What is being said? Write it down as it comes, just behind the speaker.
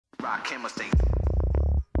Rock chemistry.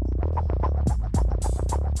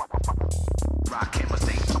 Rock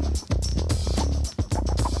chemistry.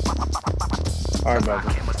 All right,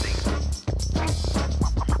 brother.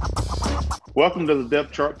 Welcome to the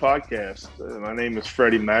Depth Chart Podcast. My name is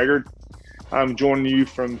Freddie Maggard. I'm joining you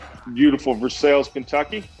from beautiful Versailles,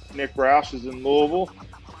 Kentucky. Nick Roush is in Louisville,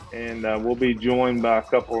 and we'll be joined by a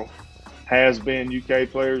couple has-been UK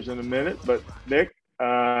players in a minute. But Nick,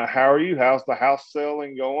 how are you? How's the house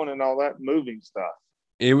selling going and all that moving stuff?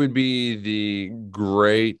 It would be the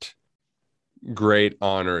great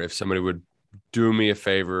honor if somebody would do me a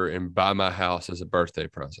favor and buy my house as a birthday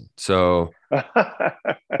present. So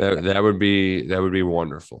that would be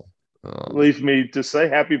wonderful. Leaves me to say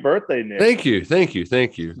happy birthday, Nick. Thank you.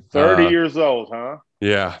 30 years old, huh?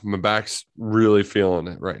 Yeah, my back's really feeling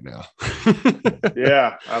it right now.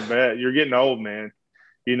 Yeah, I bet. You're getting old, man.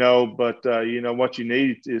 But what you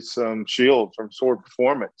need is some shield from Sword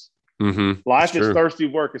Performance. Mm-hmm. Life is thirsty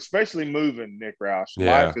work, especially moving, Nick Roush.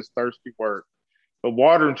 Yeah. Life is thirsty work. But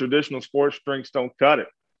water and traditional sports drinks don't cut it.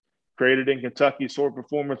 Created in Kentucky, Sword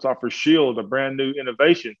Performance offers Shield, a brand new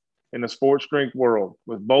innovation in the sports drink world.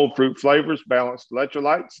 With bold fruit flavors, balanced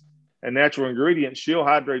electrolytes, and natural ingredients, Shield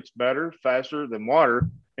hydrates better, faster than water,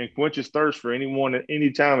 and quenches thirst for anyone at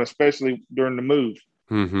any time, especially during the move.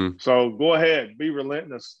 Mm-hmm. So go ahead, be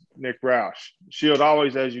relentless, Nick Roush. Shield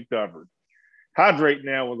always has you covered. Hydrate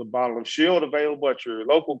now with a bottle of Shield available at your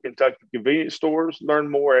local Kentucky convenience stores. Learn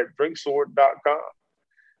more at drinksword.com.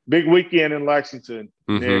 Big weekend in Lexington,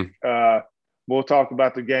 Mm-hmm. Nick. We'll talk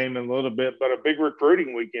about the game in a little bit, but a big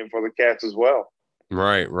recruiting weekend for the Cats as well.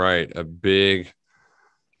 Right. A big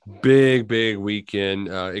weekend.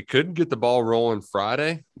 It couldn't get the ball rolling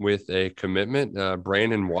Friday with a commitment.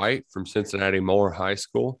 Brandon White from Cincinnati Moeller High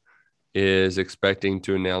School is expecting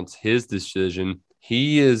to announce his decision.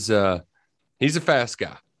 He's a fast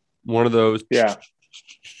guy, one of those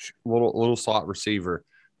little slot receiver.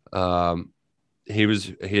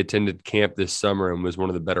 He attended camp this summer and was one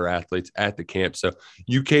of the better athletes at the camp. So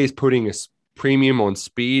UK is putting a premium on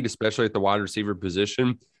speed, especially at the wide receiver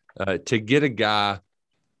position, to get a guy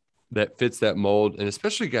that fits that mold, and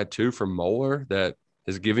especially a guy too from Moeller that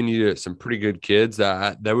has given you some pretty good kids.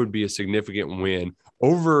 That would be a significant win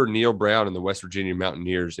over Neil Brown and the West Virginia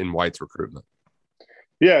Mountaineers in White's recruitment.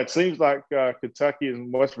 Yeah, it seems like Kentucky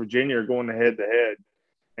and West Virginia are going head to head.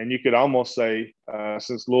 And you could almost say,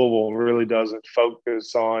 since Louisville really doesn't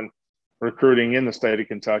focus on recruiting in the state of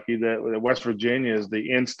Kentucky, that West Virginia is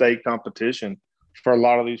the in-state competition for a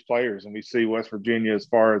lot of these players. And we see West Virginia as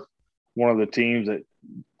far as one of the teams that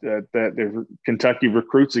Kentucky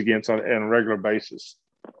recruits against on a regular basis.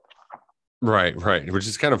 Right. Which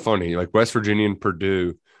is kind of funny. Like West Virginia and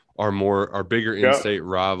Purdue are bigger in-state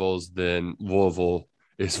rivals than Louisville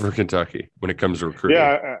is for Kentucky when it comes to recruiting.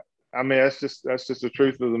 Yeah, I mean, that's just the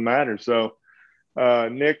truth of the matter. So,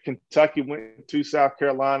 Nick, Kentucky went to South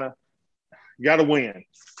Carolina, got a win.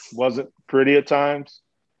 Wasn't pretty at times.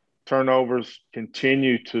 Turnovers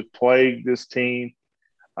continue to plague this team.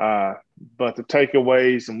 But the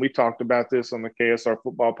takeaways, and we talked about this on the KSR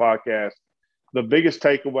Football Podcast, the biggest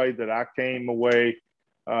takeaway that I came away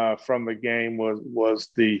from the game was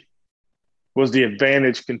the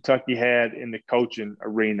advantage Kentucky had in the coaching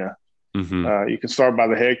arena. Mm-hmm. You can start by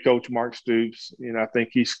the head coach, Mark Stoops. I think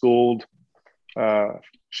he schooled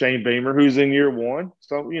Shane Beamer, who's in year one.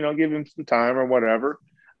 So, give him some time or whatever.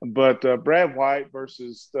 But Brad White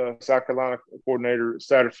versus South Carolina coordinator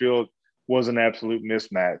Satterfield was an absolute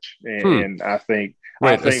mismatch. And I think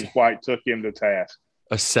White took him to task.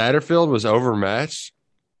 A Satterfield was overmatched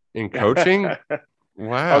in coaching?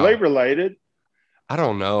 Wow. Are they related? I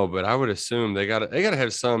don't know, but I would assume they got to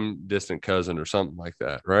have some distant cousin or something like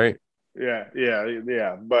that, right?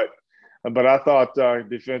 Yeah. But I thought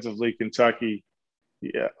defensively Kentucky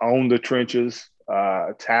owned the trenches,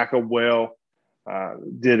 tackled well,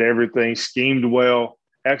 did everything, schemed well,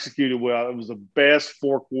 executed well. It was the best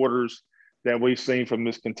 4 quarters that we've seen from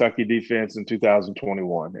this Kentucky defense in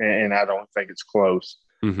 2021, and I don't think it's close.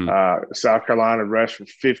 Mm-hmm. South Carolina rushed for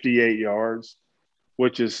 58 yards,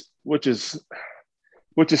 which is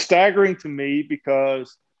staggering to me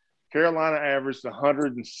because Carolina averaged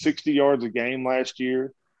 160 yards a game last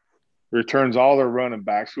year, returns all their running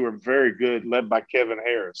backs, who are very good, led by Kevin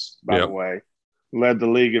Harris, by the way, led the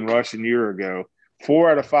league in rushing a year ago. 4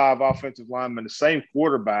 out of 5 offensive linemen, the same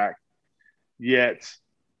quarterback, yet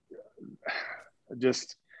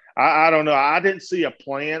just I don't know. I didn't see a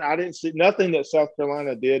plan. I didn't see nothing that South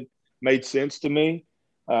Carolina did made sense to me.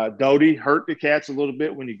 Doty hurt the Cats a little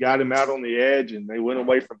bit when you got him out on the edge, and they went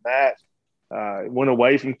away from that. Went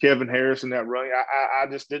away from Kevin Harris in that run. I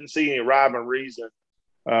just didn't see any rhyme or reason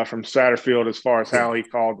from Satterfield as far as how he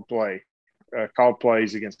called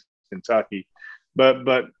plays against Kentucky.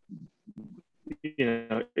 But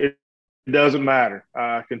it doesn't matter.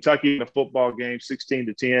 Kentucky in a football game,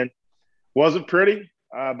 16-10, wasn't pretty,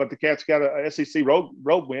 but the Cats got a SEC road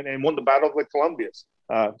win and won the Battle of the Columbias.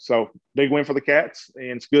 So big win for the Cats,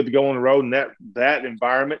 and it's good to go on the road in that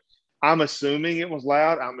environment. I'm assuming it was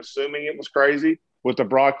loud. I'm assuming it was crazy. With the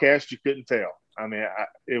broadcast, you couldn't tell. I mean,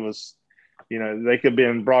 it was, they could have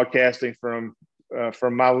been broadcasting from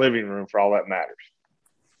my living room for all that matters.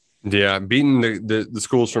 Yeah, beating the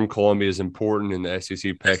schools from Columbia is important in the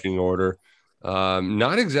SEC pecking order.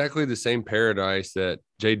 Not exactly the same paradise that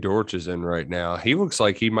Jay Dortch is in right now. He looks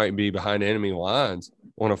like he might be behind enemy lines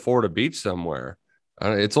on a Florida beach somewhere.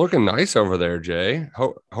 It's looking nice over there, Jay.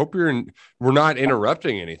 Hope we're not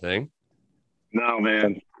interrupting anything. No,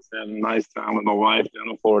 man. Just had a nice time with my wife down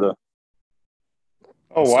in Florida.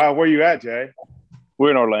 Oh, wow. Where you at, Jay?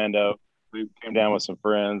 We're in Orlando. We came down with some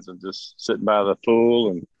friends and just sitting by the pool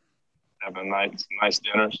and having nice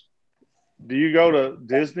dinners. Do you go to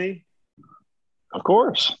Disney? Of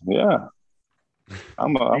course, yeah.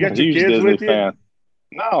 I'm a huge kids Disney with you? fan.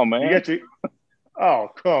 No, man. Oh,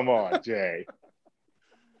 come on, Jay.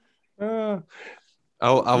 You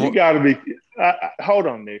got to be. Hold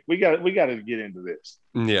on, Nick. We got to get into this.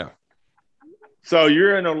 Yeah. So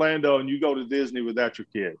you're in Orlando and you go to Disney without your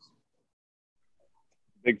kids.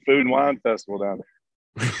 Big food and wine festival down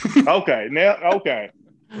there. Okay.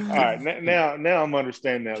 All right. Now I'm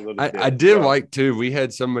understanding that a little bit. I did like too. We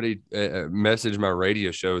had somebody message my radio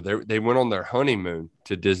show. They went on their honeymoon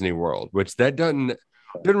to Disney World, which that didn't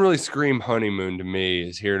really scream honeymoon to me.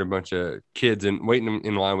 Is hearing a bunch of kids and waiting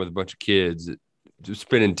in line with a bunch of kids just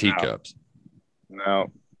spinning teacups.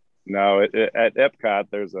 No. At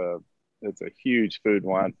Epcot, it's a huge food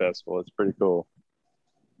and wine festival. It's pretty cool.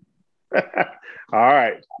 All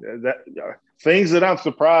right. Things that I'm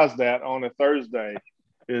surprised at on a Thursday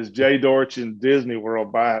is Jay Dortch in Disney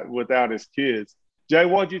World without his kids. Jay,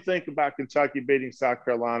 what do you think about Kentucky beating South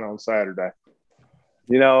Carolina on Saturday?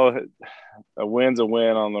 A win's a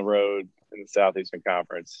win on the road in the Southeastern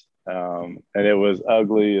Conference. And it was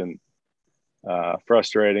ugly and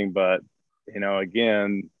frustrating, but,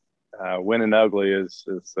 again, winning ugly is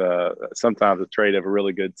sometimes a trait of a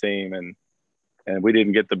really good team. And we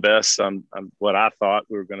didn't get the best on what I thought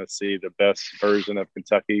we were going to see, the best version of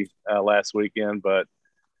Kentucky last weekend, but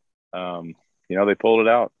they pulled it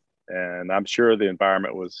out, and I'm sure the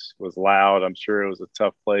environment was loud. I'm sure it was a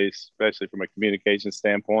tough place, especially from a communication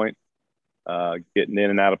standpoint, getting in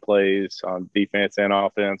and out of plays on defense and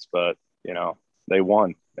offense, but they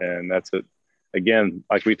won, and that's it. Again,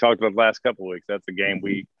 like we talked about the last couple of weeks, that's a game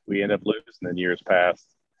we end up losing in years past.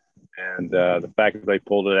 And the fact that they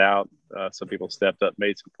pulled it out, some people stepped up,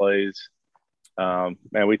 made some plays.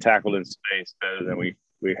 Man, we tackled in space better than we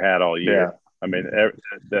had all year. Yeah. I mean,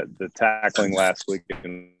 the tackling last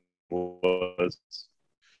weekend was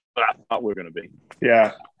what I thought we were going to be.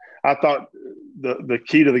 Yeah. I thought the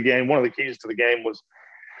key to the game, one of the keys to the game was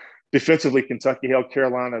defensively, Kentucky held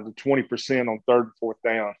Carolina to 20% on third and fourth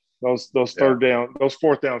down. Those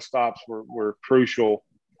fourth down stops were crucial.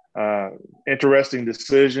 Interesting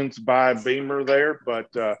decisions by Beamer there,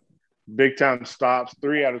 but big time stops.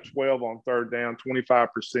 3 out of 12 on third down,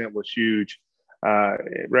 25% was huge.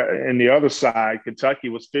 And the other side, Kentucky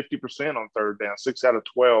was 50% on third down, 6 out of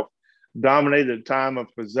 12, dominated the time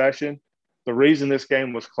of possession. The reason this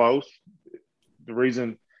game was close, the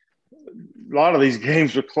reason a lot of these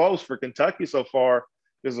games were close for Kentucky so far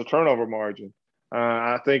is the turnover margin.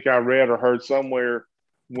 I think I read or heard somewhere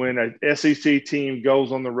when an SEC team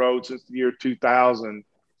goes on the road since the year 2000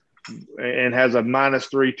 and has a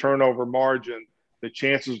 -3 turnover margin, the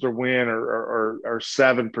chances to win are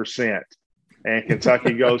 7%. And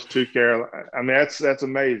Kentucky goes to Carolina. I mean, that's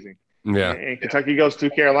amazing. Yeah. And Kentucky goes to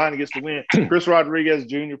Carolina, gets the win. Chris Rodriguez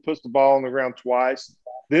Jr. puts the ball on the ground twice,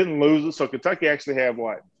 didn't lose it. So Kentucky actually had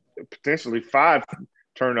potentially 5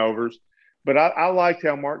 turnovers. But I liked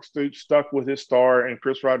how Mark Stoops stuck with his star and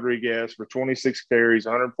Chris Rodriguez for 26 carries,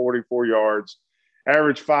 144 yards,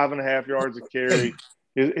 averaged 5.5 yards a carry.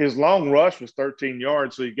 His long rush was 13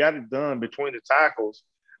 yards, so he got it done between the tackles.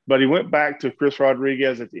 But he went back to Chris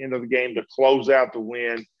Rodriguez at the end of the game to close out the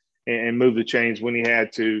win and move the chains when he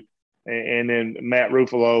had to. And then Matt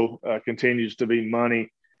Ruffalo continues to be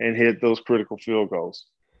money and hit those critical field goals.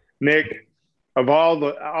 Nick, of all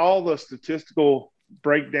the statistical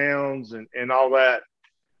breakdowns and all that,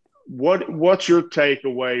 what's your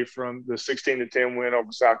takeaway from the 16-10 win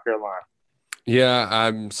over South Carolina? Yeah,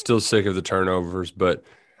 I'm still sick of the turnovers, but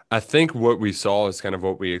I think what we saw is kind of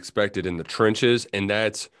what we expected in the trenches, and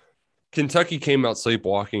that's Kentucky came out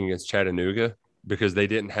sleepwalking against Chattanooga because they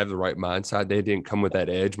didn't have the right mindset. They didn't come with that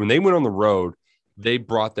edge. When they went on the road, they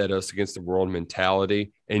brought that us against the world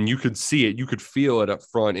mentality, and you could see it. You could feel it up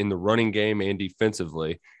front in the running game and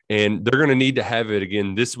defensively. And they're going to need to have it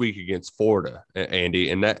again this week against Florida, Andy.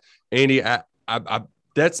 And that, Andy,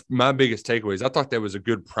 that's my biggest takeaways. I thought that was a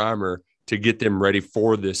good primer to get them ready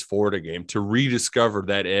for this Florida game, to rediscover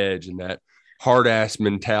that edge and that hard-ass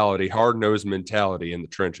mentality, hard-nosed mentality in the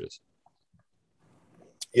trenches.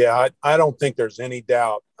 Yeah, I don't think there's any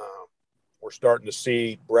doubt. We're starting to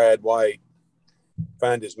see Brad White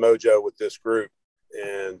find his mojo with this group.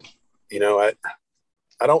 And, you know,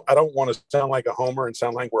 I don't want to sound like a homer and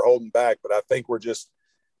sound like we're holding back, but I think we're just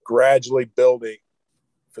gradually building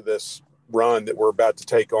for this run that we're about to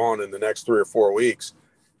take on in the next 3 or 4 weeks.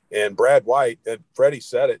 And Brad White, and Freddie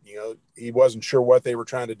said it, you know, he wasn't sure what they were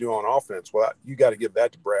trying to do on offense. Well, you got to give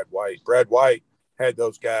that to Brad White. Brad White had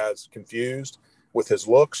those guys confused with his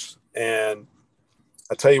looks. And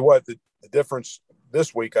I tell you what, the difference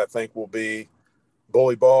this week, I think, will be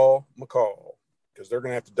Bully Ball McCall, because they're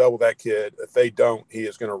going to have to double that kid. If they don't, he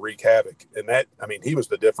is going to wreak havoc. And that, I mean, he was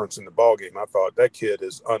the difference in the ball game. I thought that kid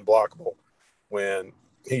is unblockable when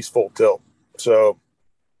he's full tilt. So,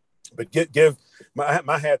 but give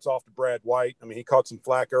my hats off to Brad White. I mean, he caught some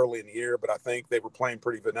flack early in the year, but I think they were playing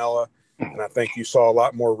pretty vanilla. And I think you saw a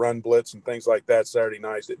lot more run blitz and things like that Saturday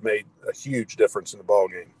nights that made a huge difference in the ball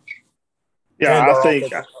game. Yeah, I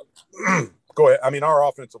think – go ahead. I mean, our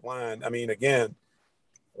offensive line, I mean, again,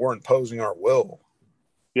 we're imposing our will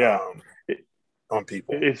on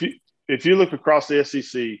people. If you look across the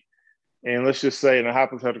SEC, and let's just say in a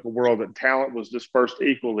hypothetical world that talent was dispersed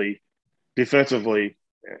equally defensively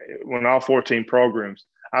when all 14 programs,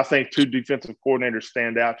 I think 2 defensive coordinators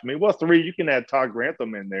stand out to me. Well, 3, you can add Todd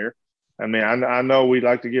Grantham in there. I mean, I know we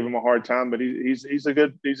like to give him a hard time, but he's a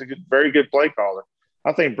very good play caller.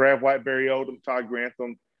 I think Brad White, Barry Odom, Todd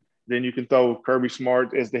Grantham. Then you can throw Kirby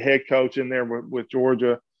Smart as the head coach in there with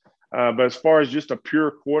Georgia. But as far as just a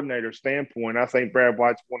pure coordinator standpoint, I think Brad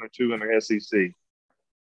White's 1 or 2 in the SEC.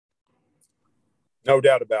 No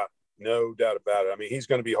doubt about it. No doubt about it. I mean, he's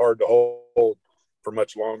going to be hard to hold for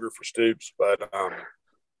much longer for Stoops, but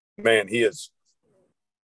man, he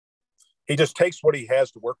just takes what he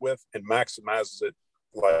has to work with and maximizes it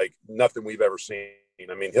like nothing we've ever seen.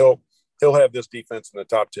 I mean, he'll have this defense in the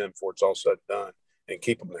top 10 before it's all said and done and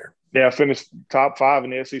keep them there. Yeah, finished top 5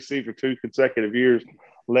 in the SEC for 2 consecutive years,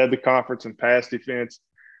 led the conference in pass defense.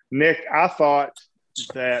 Nick, I thought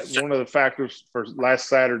that one of the factors for last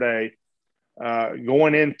Saturday,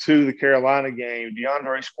 going into the Carolina game,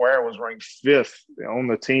 DeAndre Square was ranked 5th on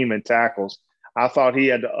the team in tackles. I thought he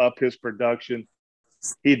had to up his production.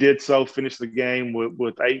 He did so, finished the game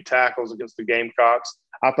with 8 tackles against the Gamecocks.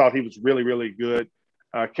 I thought he was really, really good.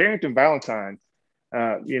 Carrington Valentine,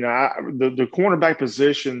 the cornerback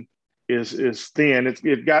position is thin.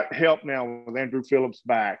 It got help now with Andrew Phillips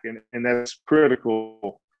back, and that's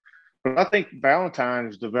critical. But I think Valentine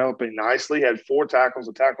is developing nicely. Had 4 tackles,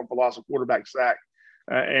 a tackle for loss, a quarterback sack,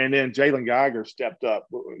 and then Jalen Geiger stepped up,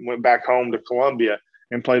 went back home to Columbia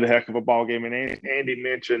and played a heck of a ball game. And Andy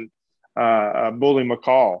mentioned Bully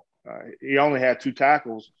McCall. He only had 2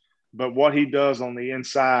 tackles, but what he does on the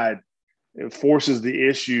inside, it forces the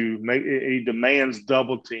issue. He demands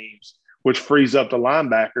double teams, which frees up the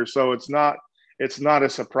linebacker. So it's not a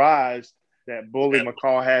surprise that Bully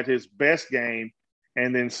McCall had his best game,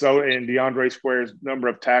 and DeAndre Square's number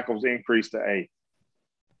of tackles increased to 8.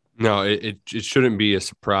 No, it shouldn't be a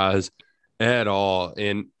surprise at all.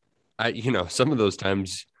 And some of those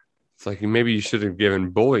times it's like maybe you should have given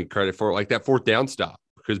Bully credit for it, like that 4th down stop,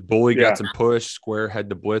 because Bully got some push. Square had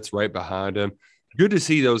the blitz right behind him. Good to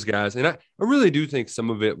see those guys. And I really do think some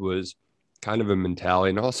of it was kind of a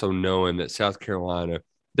mentality, and also knowing that South Carolina,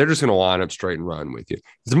 they're just going to line up straight and run with you.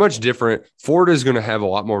 It's much different. Florida is going to have a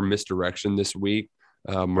lot more misdirection this week,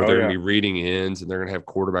 where they're going to be reading ends and they're going to have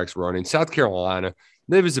quarterbacks running. South Carolina,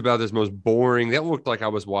 that was about this most boring. That looked like I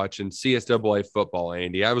was watching CSAA football,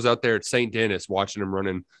 Andy. I was out there at St. Denis watching them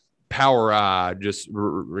running power I, just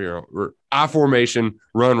I formation,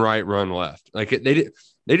 run right, run left. Like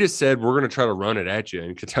they just said, we're going to try to run it at you,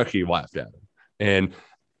 and Kentucky laughed at them. And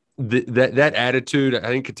that attitude, I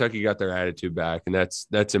think Kentucky got their attitude back, and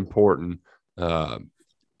that's important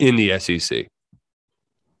in the SEC.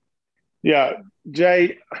 Yeah,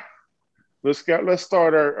 Jay, let's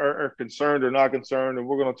start our concerned or not concerned, and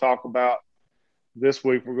we're going to talk about this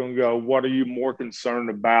week. We're going to go, what are you more concerned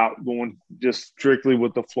about going just strictly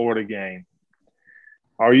with the Florida game?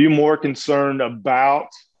 Are you more concerned about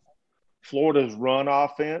Florida's run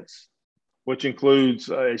offense, which includes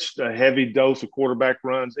a heavy dose of quarterback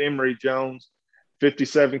runs. Emory Jones,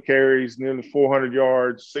 57 carries, nearly 400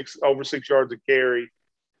 yards, over 6 yards a carry, a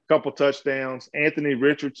couple touchdowns. Anthony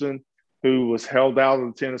Richardson, who was held out of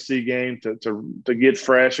the Tennessee game to get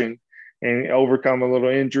fresh and overcome a little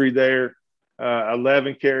injury there.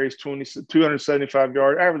 11 carries, 275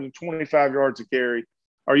 yards, averaging 25 yards a carry.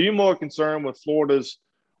 Are you more concerned with Florida's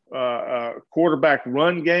quarterback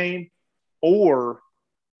run game or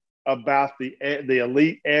about the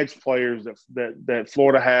elite edge players that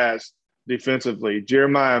Florida has defensively?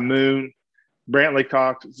 Jeremiah Moon, Brantley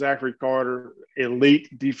Cox, Zachary Carter, elite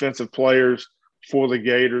defensive players for the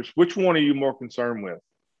Gators. Which one are you more concerned with?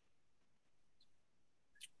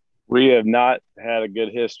 We have not had a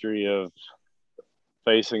good history of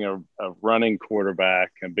facing a running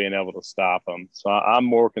quarterback and being able to stop them. So I'm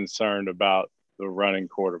more concerned about the running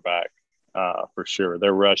quarterback for sure.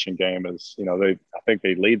 Their rushing game is, I think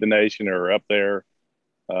they lead the nation or are up there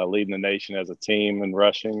leading the nation as a team in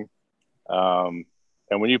rushing. And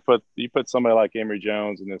when you put somebody like Emory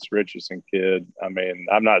Jones and this Richardson kid, I mean,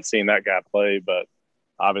 I've not seen that guy play, but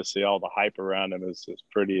obviously all the hype around him is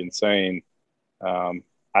pretty insane.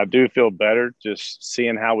 I do feel better just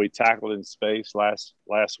seeing how we tackled in space last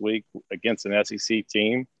week against an SEC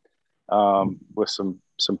team with some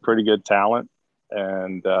pretty good talent.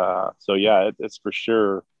 And so, yeah, it's for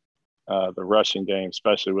sure the rushing game,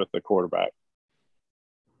 especially with the quarterback.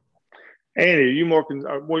 Andy,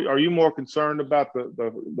 are you more concerned about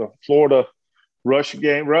the Florida rush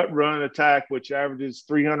game, run attack, which averages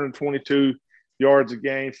 322 yards a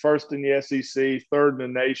game, first in the SEC, third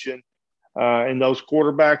in the nation, and those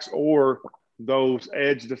quarterbacks, or those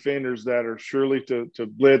edge defenders that are surely to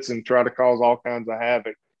blitz and try to cause all kinds of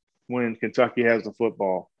havoc when Kentucky has the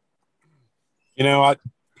football?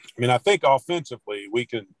 I think offensively we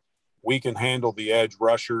can handle the edge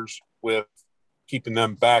rushers with keeping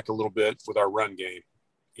them back a little bit with our run game,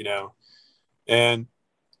 and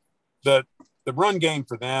the run game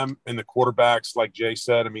for them and the quarterbacks, like Jay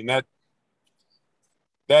said, I mean, that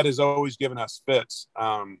has always given us fits.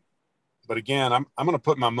 But again, I'm going to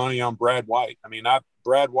put my money on Brad White. I mean,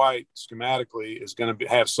 Brad White schematically is going to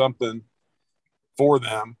have something for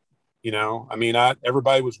them.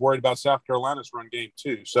 Everybody was worried about South Carolina's run game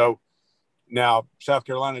too. So now South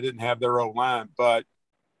Carolina didn't have their O-line, but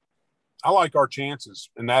I like our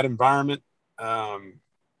chances in that environment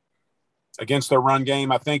against their run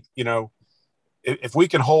game. I think, if we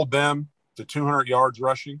can hold them to 200 yards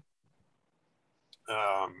rushing,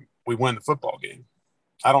 we win the football game.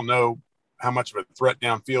 I don't know how much of a threat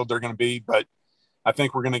downfield they're going to be, but I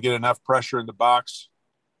think we're going to get enough pressure in the box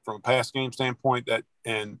from a pass game standpoint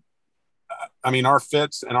our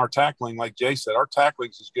fits and our tackling, like Jay said, our tackling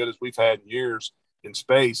is as good as we've had in years in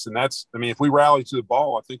space. And if we rally to the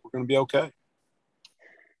ball, I think we're going to be okay.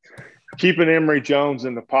 Keeping Emory Jones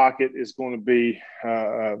in the pocket is going to be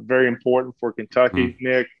very important for Kentucky.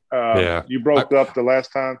 Nick, you broke up the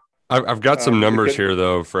last time. I've got some numbers here,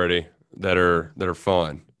 though, Freddie, that are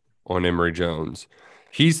fun on Emory Jones.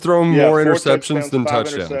 He's thrown more interceptions than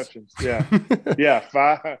touchdowns. Yeah,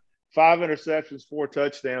 five interceptions, 4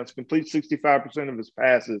 touchdowns, complete 65% of his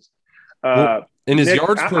passes. And his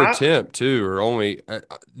yards per attempt too are only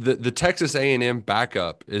the Texas A&M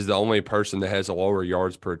backup is the only person that has a lower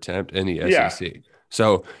yards per attempt in the SEC.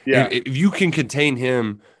 So if you can contain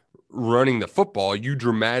him running the football, you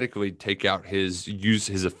dramatically take out his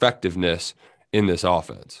effectiveness in this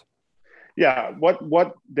offense. Yeah,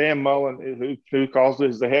 what Dan Mullen, who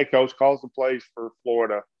is the head coach, calls the plays for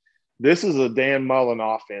Florida. This is a Dan Mullen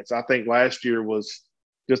offense. I think last year was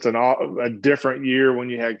just a different year when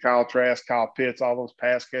you had Kyle Trask, Kyle Pitts, all those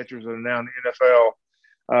pass catchers that are now in the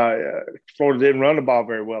NFL. Florida didn't run the ball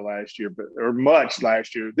very well last year, or much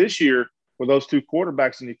last year. This year, with those 2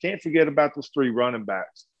 quarterbacks, and you can't forget about those 3 running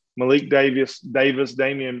backs. Malik Davis,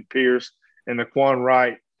 Damian Pierce, and Naquan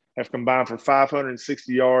Wright have combined for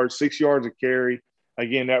 560 yards, 6 yards a carry.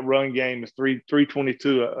 Again, that run game is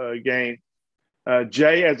 322 a game.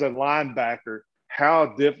 Jay, as a linebacker, how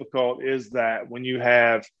difficult is that when you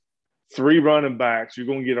have 3 running backs? You're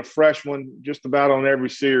going to get a fresh one just about on every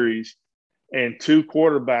series and 2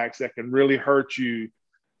 quarterbacks that can really hurt you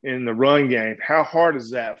in the run game. How hard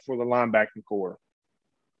is that for the linebacking core?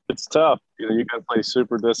 It's tough. You got to play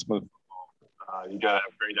super disciplined football. You got to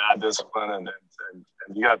have great eye discipline, and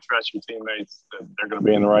you got to trust your teammates that they're going to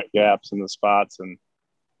be in the right gaps in the spots, and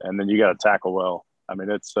then you got to tackle well. I mean,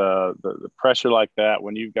 it's the pressure like that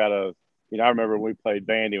when you've got to. I remember when we played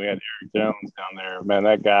Vandy, we had Eric Jones down there. Man,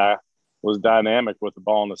 that guy was dynamic with the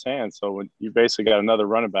ball in his hand. So when you basically got another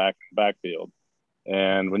running back in the backfield,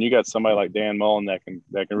 And when you got somebody like Dan Mullen that can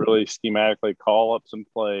really schematically call up some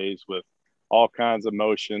plays with all kinds of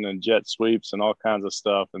motion and jet sweeps and all kinds of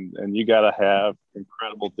stuff, and you got to have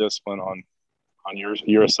incredible discipline on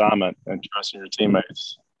your assignment and trusting your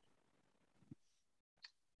teammates.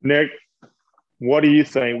 Nick, what do you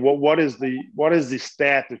think? What is the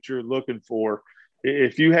stat that you're looking for?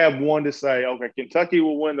 If you have one to say, okay, Kentucky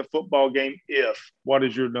will win the football game if, what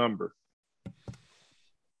is your number?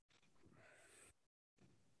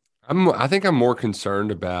 I think I'm more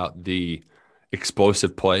concerned about the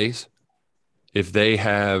explosive plays. If they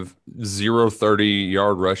have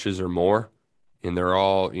 30-yard rushes or more, and they're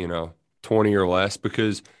all, 20 or less,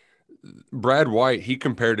 because Brad White, he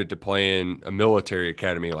compared it to playing a military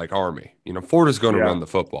academy like Army. Florida's going to run the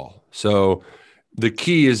football. So the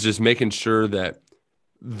key is just making sure that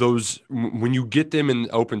when you get them in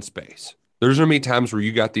open space, there's going to be times where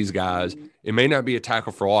you got these guys, it may not be a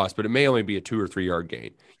tackle for loss, but it may only be a 2 or 3 yard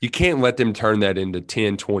gain. You can't let them turn that into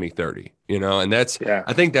 10, 20, 30, and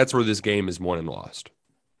I think that's where this game is won and lost.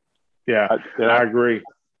 Yeah, I agree.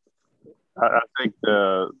 I think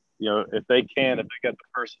if they got the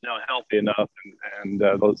personnel healthy enough and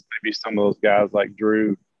those, maybe some of those guys like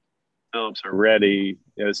Drew Phillips are ready,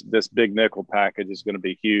 this big nickel package is going to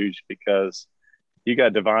be huge because you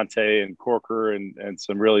got Devontae and Corker and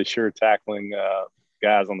some really sure tackling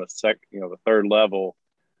guys on the third level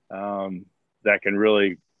that can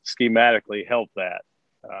really schematically help that.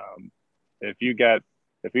 If you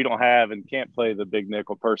don't have and can't play the big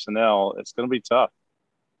nickel personnel, it's going to be tough.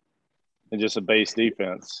 And just a base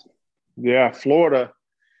defense. Yeah, Florida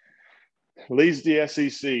leads the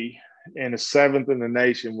SEC and is 7th in the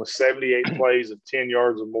nation with 78 plays of 10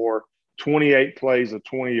 yards or more, 28 plays of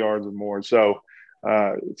 20 yards or more. So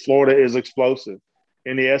Florida is explosive.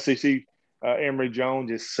 In the SEC, Emory Jones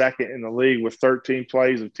is second in the league with 13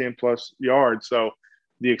 plays of 10-plus yards. So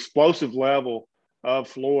the explosive level of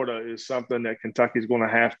Florida is something that Kentucky is going to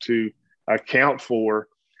have to account for.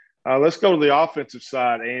 Let's go to the offensive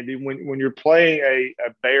side, Andy. When you're playing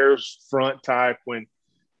a Bears front type, when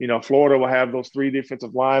Florida will have those 3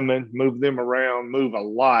 defensive linemen, move them around, move a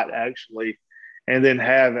lot actually, and then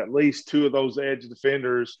have at least 2 of those edge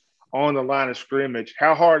defenders on the line of scrimmage.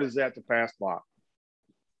 How hard is that to pass block?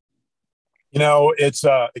 It's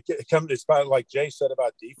about, like Jay said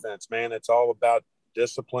about defense, man. It's all about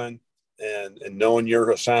discipline and knowing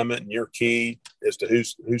your assignment and your key as to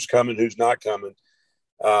who's coming, who's not coming.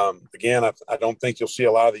 Again, I don't think you'll see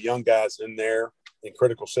a lot of the young guys in there in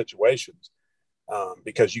critical situations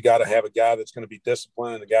because you got to have a guy that's going to be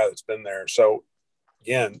disciplined and a guy that's been there. So,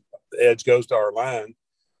 again, the edge goes to our line.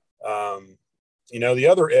 The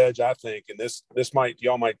other edge, I think, and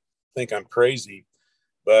y'all might think I'm crazy,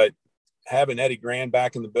 but having Eddie Grand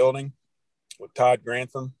back in the building with Todd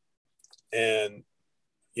Grantham, and,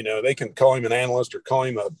 they can call him an analyst or call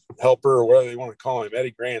him a helper or whatever they want to call him.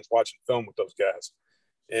 Eddie Grand's watching film with those guys.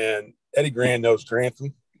 And Eddie Grand knows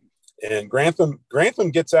Grantham, and Grantham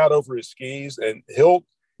gets out over his skis, and he'll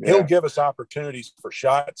give us opportunities for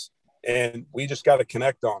shots, and we just got to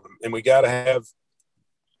connect on them, and we got to have,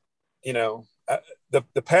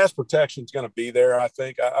 the pass protection is going to be there. I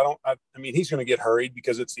think. I mean, he's going to get hurried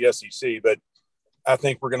because it's the SEC, but I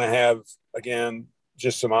think we're going to have again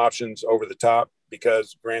just some options over the top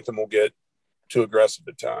because Grantham will get too aggressive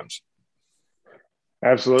at times.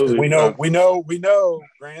 Absolutely. We know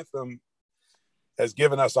Grantham has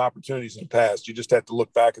given us opportunities in the past. You just have to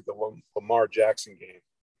look back at the Lamar Jackson game.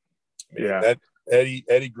 That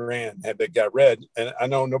Eddie Grand had that got red. And I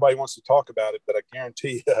know nobody wants to talk about it, but I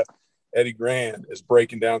guarantee Eddie Grand is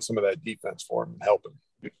breaking down some of that defense for him and helping.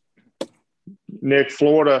 Nick,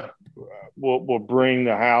 Florida will bring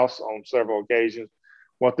the house on several occasions.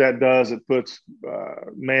 What that does, it puts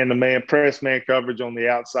man-to-man, press man coverage on the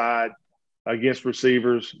outside against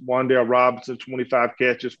receivers. Wan'Dale Robinson, 25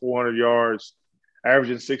 catches, 400 yards,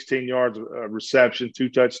 averaging 16 yards reception, 2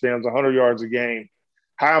 touchdowns, 100 yards a game.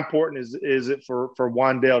 How important is it for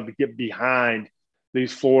Wan'Dale to get behind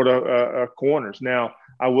these Florida corners? Now,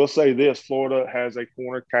 I will say this: Florida has a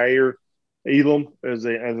corner, Kaiir Elam, as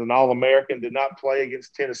an All-American, did not play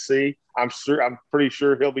against Tennessee. I'm pretty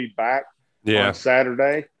sure he'll be back on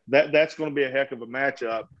Saturday. That's going to be a heck of a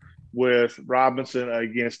matchup with Robinson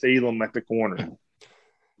against Elam at the corner.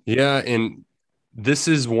 Yeah, and this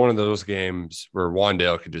is one of those games where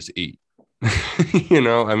Wan'Dale could just eat.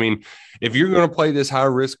 I mean, if you're going to play this high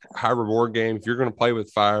risk, high reward game, if you're going to play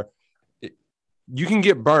with fire, you can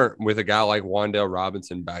get burnt with a guy like Wan'Dale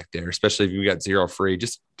Robinson back there, especially if you got 0 free.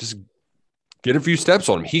 Just get a few steps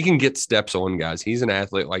on him. He can get steps on guys. He's an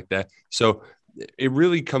athlete like that. So it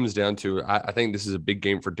really comes down to, I think this is a big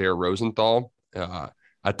game for Dare Rosenthal.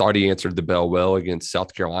 I thought he answered the bell well against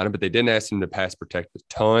South Carolina, but they didn't ask him to pass protect a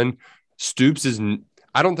ton. Stoops is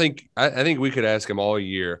 – I think we could ask him all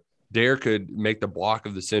year. Dare could make the block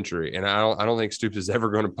of the century, and I don't think Stoops is ever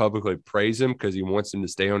going to publicly praise him because he wants him to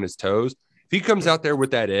stay on his toes. If he comes out there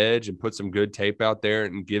with that edge and puts some good tape out there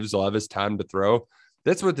and gives Levis time to throw,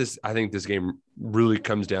 that's what I think this game really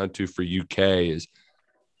comes down to for UK is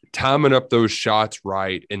timing up those shots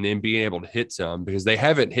right and then being able to hit some, because they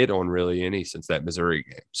haven't hit on really any since that Missouri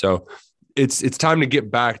game. So it's time to get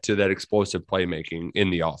back to that explosive playmaking in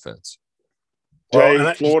the offense. Jay,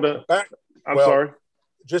 Well, Florida. Sorry.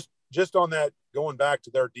 Just on that, going back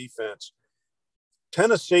to their defense,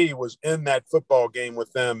 Tennessee was in that football game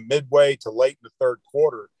with them midway to late in the third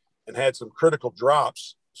quarter and had some critical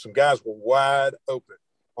drops. Some guys were wide open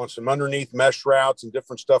on some underneath mesh routes and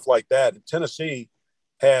different stuff like that. And Tennessee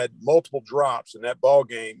had multiple drops in that ball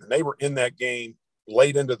game, and they were in that game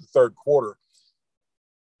late into the third quarter.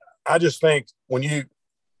 I just think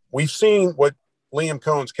we've seen what Liam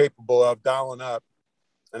Cohen's capable of dialing up.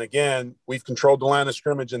 And again, we've controlled the line of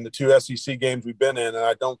scrimmage in the 2 SEC games we've been in, and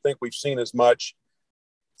I don't think we've seen as much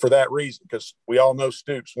for that reason, because we all know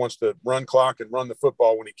Stoops wants to run clock and run the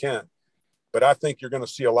football when he can. But I think you're going to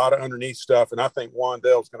see a lot of underneath stuff, and I think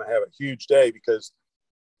Wandell's going to have a huge day because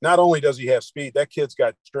not only does he have speed, that kid's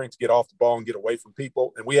got strength to get off the ball and get away from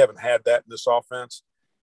people, and we haven't had that in this offense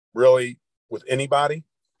really with anybody.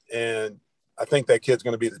 And I think that kid's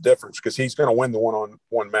going to be the difference because he's going to win the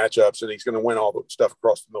one-on-one matchups, and he's going to win all the stuff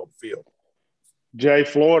across the middle of the field. Jay,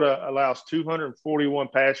 Florida allows 241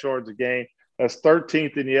 pass yards a game. That's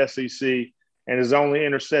 13th in the SEC and has only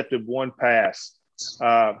intercepted one pass.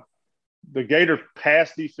 The Gator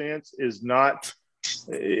pass defense is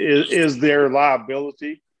their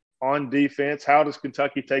liability on defense. How does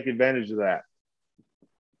Kentucky take advantage of that?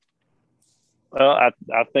 Well, I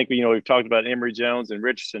think, we've talked about Emory Jones and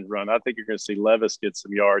Richardson run. I think you're going to see Levis get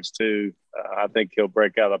some yards too. I think he'll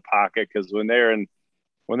break out of the pocket because when they're in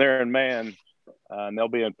man and they'll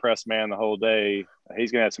be in press man the whole day,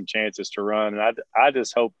 he's going to have some chances to run. And I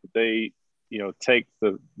just hope that they, take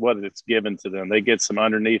what it's given to them. They get some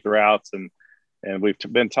underneath routes and we've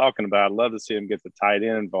been talking about. I'd love to see them get the tight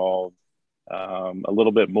end involved a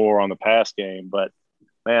little bit more on the pass game. But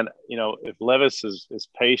man, if Levis is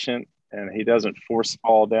patient and he doesn't force the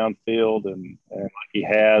ball downfield and like he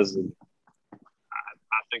has, and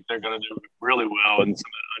I think they're going to do really well in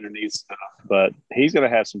some of the underneath stuff. But he's going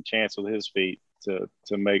to have some chance with his feet to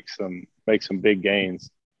make some big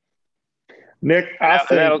gains. Nick, I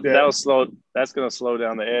think that's going to slow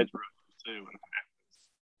down the edge too.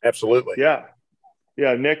 Absolutely. Yeah,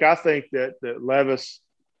 Nick, I think that Levis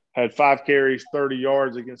had 5 carries, 30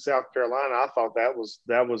 yards against South Carolina. I thought that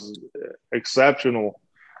was exceptional.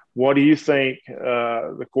 What do you think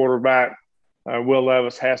the quarterback, Will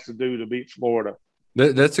Levis, has to do to beat Florida?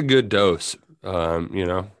 That's a good dose.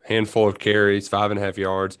 Handful of carries, 5.5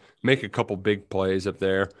 yards, make a couple big plays up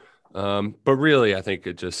there. But really, I think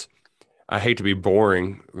I hate to be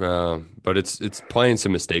boring, but it's playing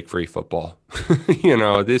some mistake-free football.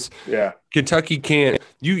 Kentucky can't.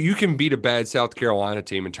 You can beat a bad South Carolina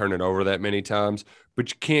team and turn it over that many times, but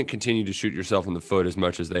you can't continue to shoot yourself in the foot as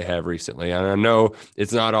much as they have recently. And I know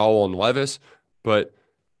it's not all on Levis, but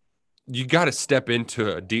you got to step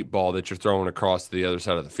into a deep ball that you're throwing across to the other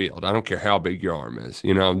side of the field. I don't care how big your arm is.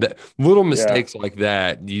 That little mistakes like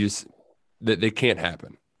that, that they can't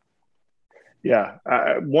happen. Yeah,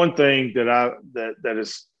 one thing that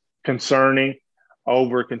is concerning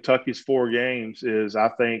over Kentucky's 4 games is I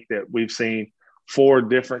think that we've seen 4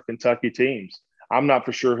 different Kentucky teams. I'm not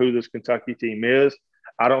for sure who this Kentucky team is.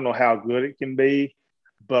 I don't know how good it can be,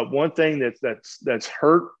 but one thing that's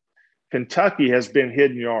hurt Kentucky has been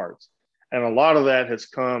hidden yards, and a lot of that has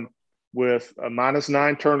come with a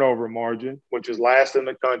 -9 turnover margin, which is last in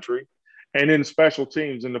the country, and in special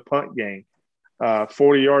teams in the punt game.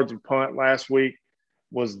 40 yards in punt last week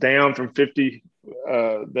was down from 50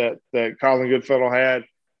 that Colin Goodfellow had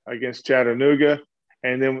against Chattanooga.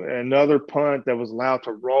 And then another punt that was allowed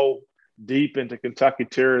to roll deep into Kentucky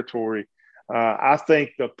territory. I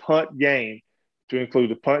think the punt game, to include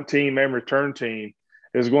the punt team and return team,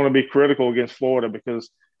 is going to be critical against Florida because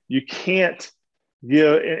you can't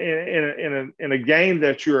give in a game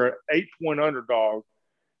that you're an 8-point underdog,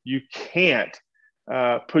 you can't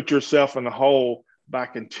put yourself in the hole by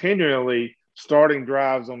continually starting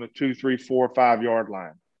drives on the 2, 3, 4, 5 yard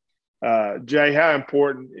line. Jay, how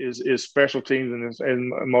important is special teams in this, and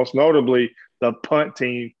most notably the punt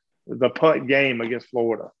game against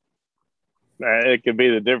Florida? It could be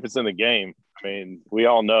the difference in the game. I mean, we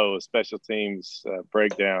all know a special teams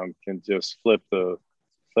breakdown can just flip the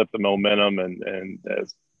flip the momentum and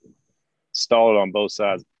stall it on both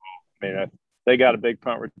sides. I mean, they got a big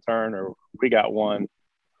punt return or we got one.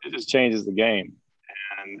 It just changes the game.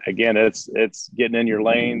 And again, it's getting in your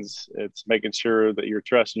lanes. It's making sure that you're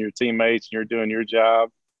trusting your teammates and you're doing your job.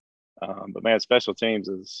 But man, special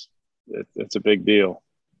teams it's a big deal.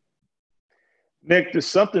 Nick, does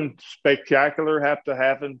something spectacular have to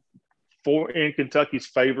happen in Kentucky's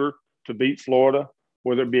favor to beat Florida?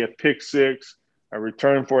 Whether it be a pick six, a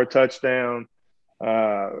return for a touchdown,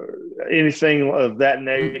 anything of that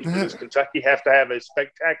nature? Does Kentucky have to have a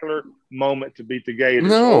spectacular moment to beat the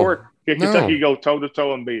Gators? Or can Kentucky go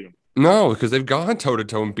toe-to-toe and beat them? No, because they've gone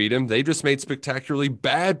toe-to-toe and beat them. They just made spectacularly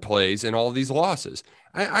bad plays in all these losses.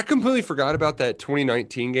 I completely forgot about that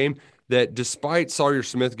 2019 game that despite Sawyer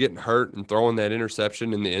Smith getting hurt and throwing that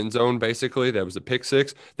interception in the end zone, basically, that was a pick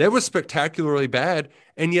six, that was spectacularly bad,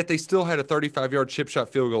 and yet they still had a 35-yard chip shot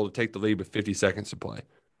field goal to take the lead with 50 seconds to play.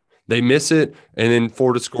 They miss it, and then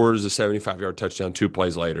Florida scores a 75-yard touchdown 2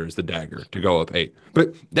 plays later as the dagger to go up 8.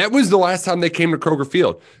 But that was the last time they came to Kroger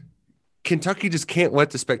Field. Kentucky just can't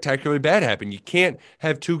let the spectacularly bad happen. You can't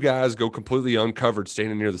have 2 guys go completely uncovered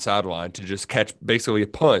standing near the sideline to just catch basically a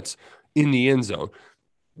punt in the end zone.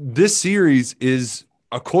 This series is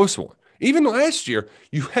a close one. Even last year,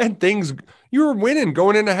 you had things – you were winning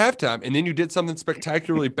going into halftime, and then you did something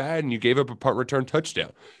spectacularly bad and you gave up a punt return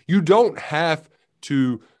touchdown. You don't have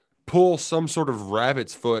to pull some sort of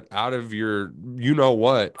rabbit's foot out of your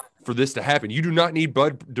you-know-what for this to happen. You do not need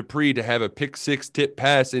Bud Dupree to have a pick six tip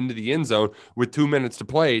pass into the end zone with 2 minutes to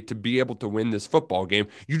play to be able to win this football game.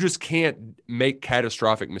 You just can't make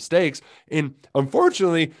catastrophic mistakes. And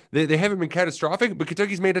unfortunately, they haven't been catastrophic, but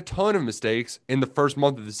Kentucky's made a ton of mistakes in the first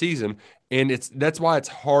month of the season. And that's why it's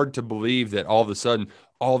hard to believe that all of a sudden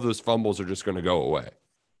all of those fumbles are just going to go away.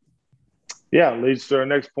 Yeah, leads to our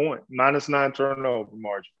next point. -9 turnover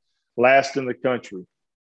margin. Last in the country,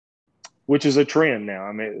 which is a trend now.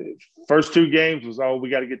 I mean, first 2 games was, we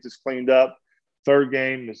got to get this cleaned up. Third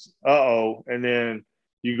game is, and then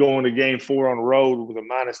you go into game 4 on the road with a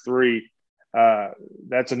 -3.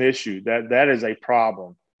 That's an issue. That is a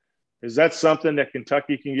problem. Is that something that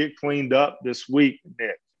Kentucky can get cleaned up this week,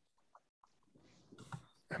 Nick?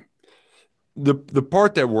 The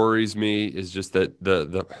part that worries me is just that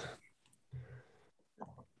the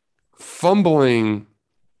fumbling –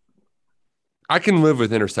 I can live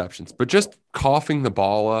with interceptions, but just coughing the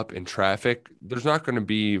ball up in traffic, there's not going to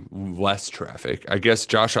be less traffic. I guess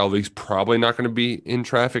Josh Ali's probably not going to be in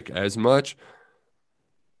traffic as much.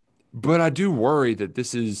 But I do worry that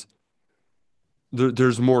there's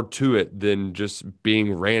more to it than just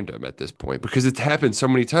being random at this point because it's happened so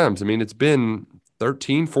many times. I mean, it's been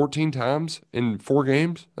 13, 14 times in 4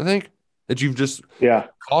 games, I think, that you've just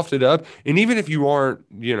coughed it up. And even if you aren't,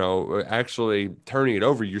 actually turning it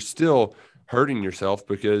over, you're still – hurting yourself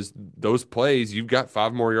because those plays, you've got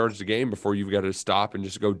 5 more yards a game before you've got to stop and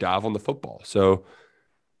just go dive on the football. So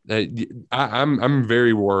I'm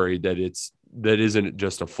very worried that isn't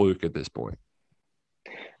just a fluke at this point.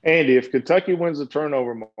 Andy, if Kentucky wins the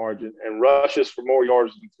turnover margin and rushes for more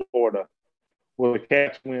yards than Florida, will the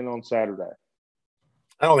Cats win on Saturday?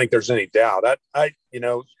 I don't think there's any doubt. I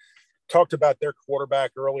talked about their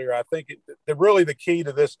quarterback earlier. I think really the key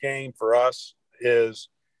to this game for us is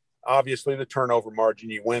obviously the turnover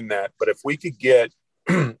margin. You win that. But if we could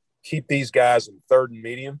keep these guys in third and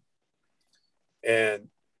medium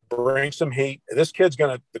and bring some heat,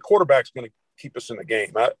 the quarterback's going to keep us in the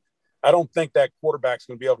game. I don't think that quarterback's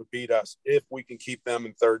going to be able to beat us if we can keep them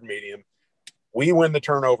in third and medium. We win the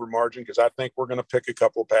turnover margin because I think we're going to pick a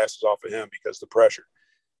couple of passes off of him because the pressure.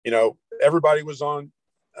 Everybody was on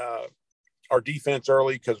our defense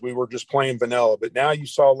early because we were just playing vanilla. But now you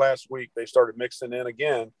saw last week they started mixing in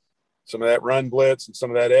again some of that run blitz and some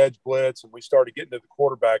of that edge blitz, and we started getting to the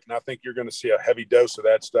quarterback, and I think you're going to see a heavy dose of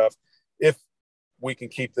that stuff if we can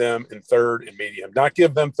keep them in third and medium. Not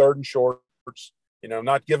give them third and shorts,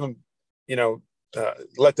 not give them,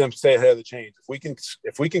 let them stay ahead of the chains.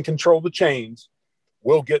 If we can control the chains,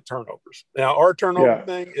 we'll get turnovers. Now, our turnover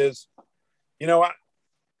thing is,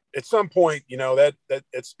 at some point, that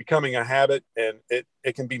it's becoming a habit, and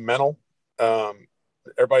it can be mental.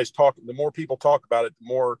 Everybody's talking. The more people talk about it, the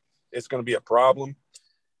more it's going to be a problem.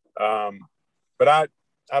 But I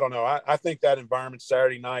don't know. I think that environment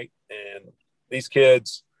Saturday night and these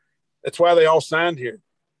kids, that's why they all signed here.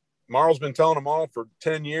 Marl's been telling them all for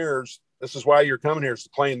 10 years, this is why you're coming here, is to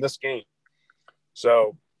play in this game.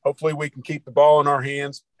 So hopefully we can keep the ball in our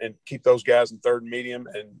hands and keep those guys in third and medium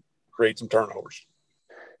and create some turnovers.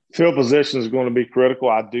 Field position is going to be critical.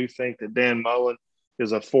 I do think that Dan Mullen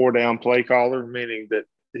is a 4-down play caller, meaning that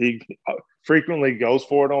he frequently goes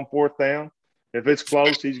for it on fourth down. If it's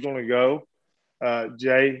close, he's going to go.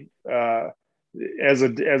 Jay, as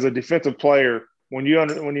a defensive player, when you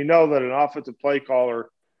know that an offensive play caller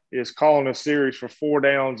is calling a series for 4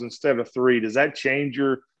 downs instead of 3, does that change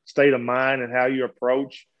your state of mind and how you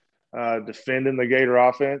approach defending the Gator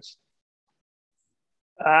offense?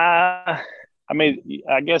 I mean,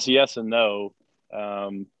 I guess yes and no.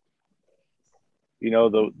 We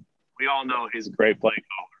all know he's a great play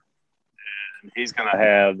caller, and he's going to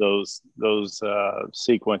have those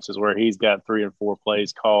sequences where he's got 3 and 4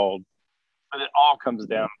 plays called. But it all comes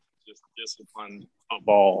down to just disciplined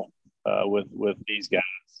football with these guys.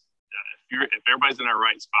 If everybody's in our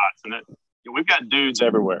right spots, and we've got dudes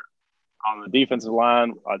everywhere on the defensive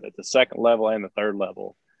line, at the second level and the third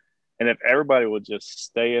level. And if everybody would just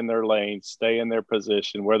stay in their lane, stay in their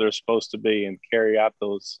position where they're supposed to be, and carry out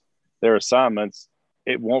their assignments,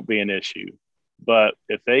 it won't be an issue. But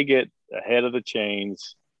if they get ahead of the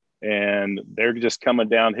chains and they're just coming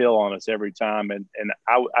downhill on us every time, and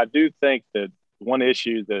I do think that one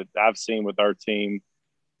issue that I've seen with our team,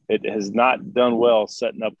 it has not done well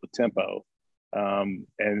setting up the tempo. And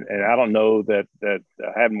I don't know that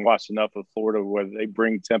I haven't watched enough of Florida whether they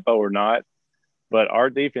bring tempo or not, but our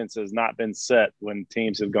defense has not been set when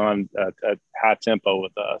teams have gone at high tempo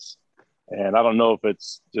with us. And I don't know if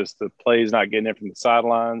it's just the plays not getting in from the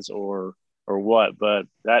sidelines or what, but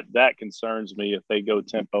that concerns me if they go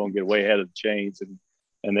tempo and get way ahead of the chains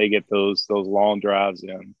and they get those long drives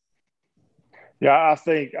in. Yeah, I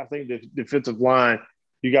think the defensive line,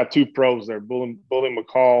 you got 2 pros there, Bully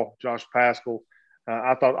McCall, Josh Paschal.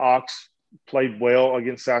 I thought Ox played well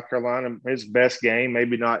against South Carolina. His best game,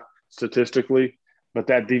 maybe not statistically, but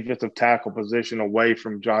that defensive tackle position away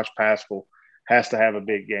from Josh Paschal has to have a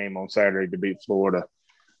big game on Saturday to beat Florida.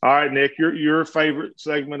 All right, Nick, your favorite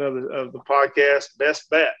segment of the podcast, best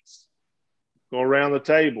bets. Go around the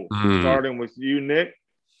table, starting with you, Nick.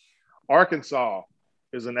 Arkansas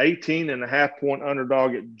is an 18.5-point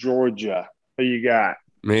underdog at Georgia. Who you got?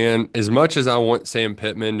 Man, as much as I want Sam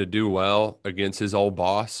Pittman to do well against his old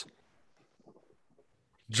boss,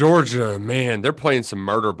 Georgia, man, they're playing some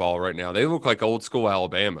murder ball right now. They look like old school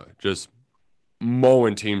Alabama, just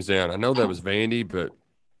mowing teams down. I know that was Vandy, but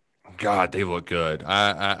God, they look good.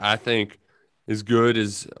 I think as good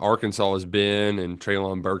as Arkansas has been and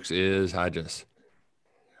Treylon Burks is,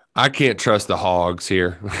 I can't trust the Hogs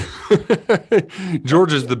here.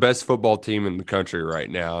 Georgia's the best football team in the country right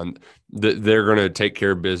now, and they're going to take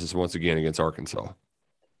care of business once again against Arkansas.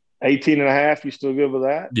 18.5, you still good with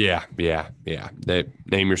that? Yeah. They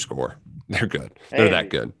name your score. They're good. They're that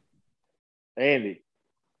good. Andy.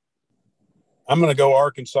 I'm going to go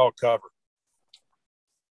Arkansas cover.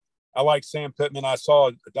 I like Sam Pittman. I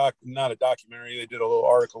saw not a documentary. They did a little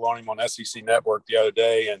article on him on SEC Network the other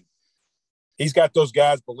day, and he's got those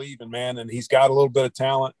guys believing, man, and he's got a little bit of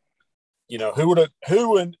talent. You know, who would have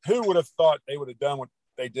thought they would have done what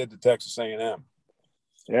they did to Texas A&M?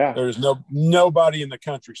 Yeah, there's nobody in the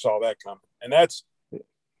country saw that coming, and that's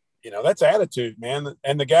attitude, man.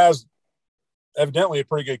 And the guy's evidently a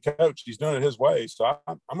pretty good coach. He's doing it his way, so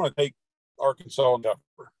I'm going to take Arkansas and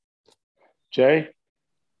cover. Jay,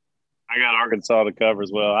 I got Arkansas to cover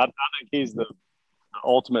as well. I think he's the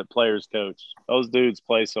ultimate players coach. Those dudes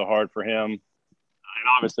play so hard for him. And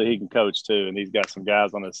obviously he can coach too. And he's got some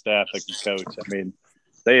guys on his staff that can coach. I mean,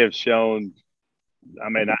 they have shown,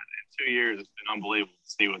 in 2 years, it's been unbelievable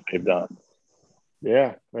to see what they've done.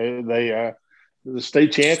 Yeah. They the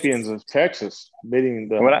state champions of Texas, beating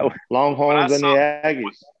the Longhorns and the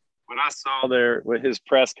Aggies. When I saw with his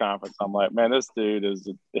press conference, I'm like, man, this dude is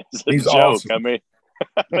a he's joke. Awesome. I mean,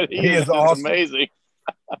 he is awesome. Amazing.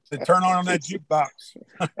 To turn on that jukebox.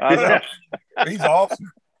 He's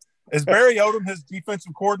awesome. Is Barry Odom his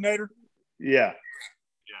defensive coordinator? Yeah.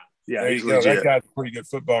 He's legit. That guy's a pretty good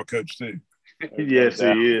football coach too. Yes,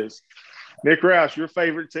 he is. Nick Roush, your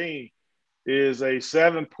favorite team is a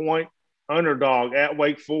 7-point underdog at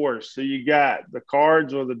Wake Forest. So you got the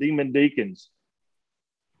Cards or the Demon Deacons?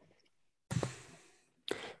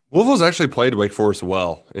 Louisville's actually played Wake Forest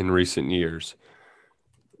well in recent years.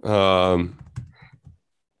 But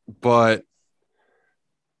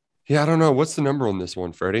yeah, I don't know. What's the number on this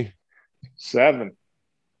one, Freddie? 7.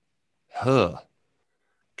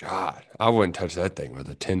 God, I wouldn't touch that thing with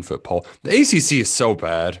a 10-foot pole. The ACC is so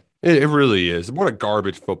bad. It really is. What a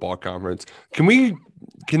garbage football conference. Can we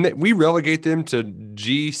relegate them to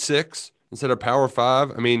G6 instead of Power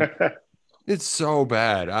 5? I mean, it's so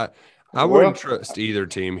bad. I wouldn't trust either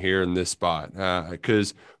team here in this spot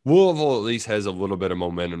because Louisville at least has a little bit of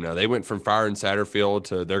momentum now. They went from firing Satterfield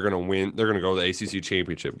to they're going to win. They're going to go to the ACC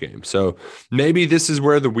championship game. So maybe this is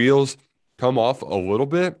where the wheels come off a little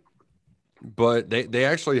bit, but they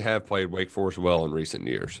actually have played Wake Forest well in recent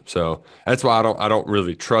years. So that's why I don't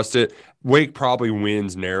really trust it. Wake probably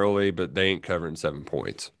wins narrowly, but they ain't covering 7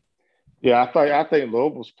 points. Yeah, I think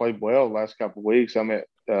Louisville's played well the last couple of weeks. I mean,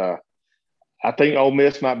 I think Ole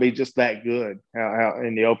Miss might be just that good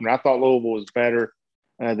in the opener. I thought Louisville was better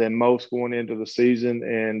than most going into the season.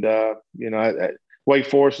 And, Wake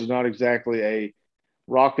Forest is not exactly a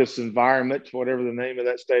raucous environment, whatever the name of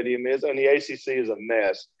that stadium is. And the ACC is a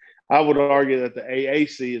mess. I would argue that the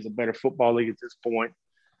AAC is a better football league at this point.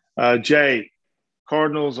 Jay,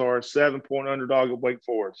 Cardinals are a 7-point underdog at Wake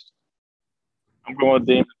Forest. I'm going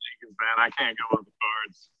Demon Deacons, man. I can't go with the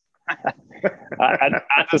Cards. I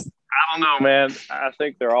don't know, man. I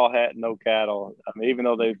think they're all hat and no cattle. I mean, even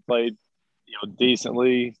though they've played,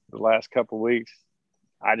 decently the last couple of weeks,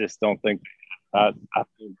 I just don't think. I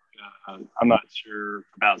think I'm not sure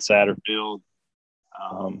about Satterfield.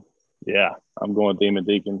 Yeah, I'm going Demon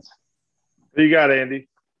Deacons. Who you got, Andy?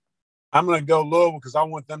 I'm going to go Louisville because I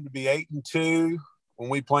want them to be 8-2 when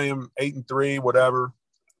we play them 8-3, whatever,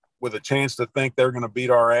 with a chance to think they're going to beat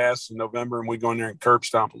our ass in November and we go in there and curb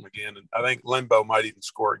stomp them again. And I think Limbo might even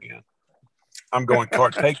score again. I'm going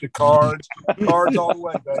Cards. Take the Cards. Cards all the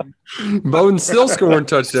way, baby. Bowden's still scoring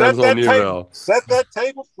touchdowns on UL. Set that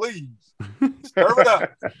table, please. Serve it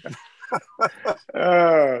up.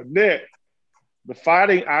 Nick, the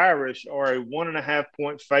Fighting Irish are a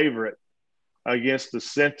 1.5-point favorite against the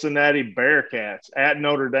Cincinnati Bearcats at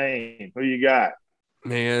Notre Dame. Who you got?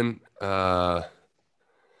 Man, I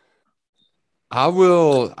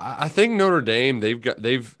think Notre Dame.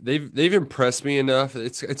 They've impressed me enough.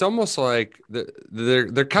 It's almost like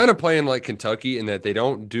they're kind of playing like Kentucky in that they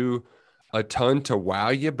don't do a ton to wow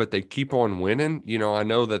you, but they keep on winning. I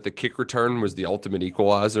know that the kick return was the ultimate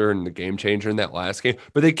equalizer and the game changer in that last game,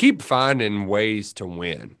 but they keep finding ways to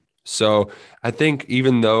win. So I think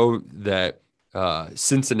even though that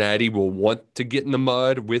Cincinnati will want to get in the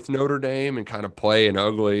mud with Notre Dame and kind of play an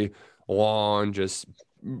ugly, long, just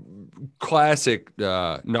classic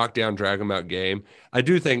knockdown, drag them out game, I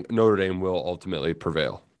do think Notre Dame will ultimately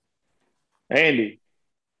prevail. Andy,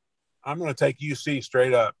 I'm going to take UC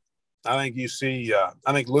straight up. I think UC.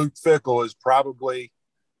 I think Luke Fickell is probably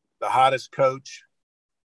the hottest coach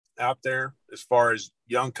out there as far as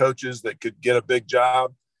young coaches that could get a big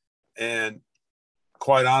job, and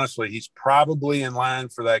quite honestly, he's probably in line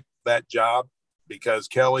for that job because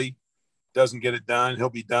Kelly doesn't get it done. He'll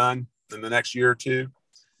be done in the next year or two.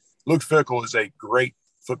 Luke Fickell is a great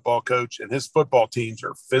football coach, and his football teams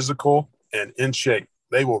are physical and in shape.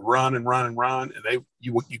 They will run and run and run, and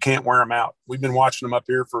you can't wear them out. We've been watching them up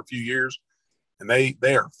here for a few years, and they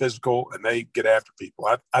are physical, and they get after people.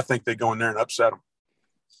 I think they go in there and upset them.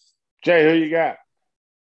 Jay, who you got?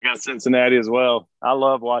 I got Cincinnati as well. I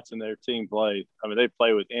love watching their team play. I mean, they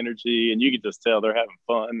play with energy, and you can just tell they're having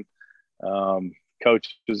fun.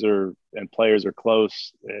 Coaches and players are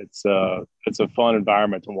close. It's a fun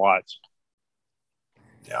environment to watch.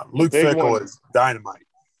 Yeah, Luke Fickell is dynamite.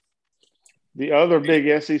 The other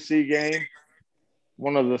big SEC game,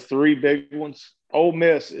 one of the three big ones, Ole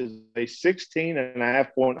Miss is a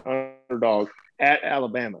 16.5-point underdog at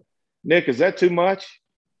Alabama. Nick, is that too much?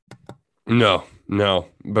 No,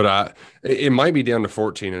 but it might be down to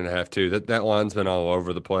 14.5 too. That line's been all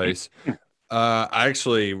over the place. I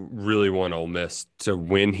actually really want Ole Miss to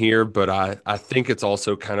win here, but I think it's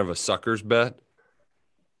also kind of a sucker's bet.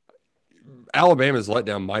 Alabama's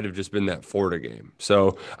letdown might have just been that Florida game.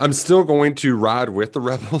 So I'm still going to ride with the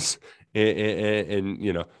Rebels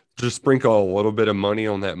and just sprinkle a little bit of money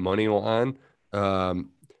on that money line.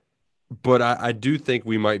 But I do think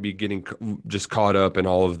we might be getting just caught up in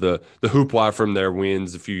all of the hoopla from their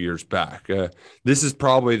wins a few years back. This is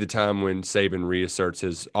probably the time when Saban reasserts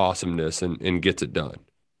his awesomeness and gets it done.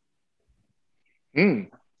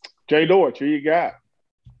 Jay Dortch, who you got?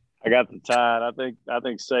 I got the Tide. I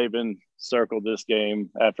think Saban circled this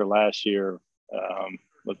game after last year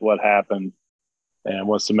with what happened and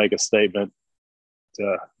wants to make a statement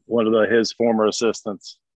to one of his former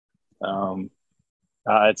assistants.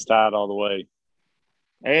 It's Tide all the way.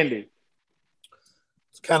 Andy.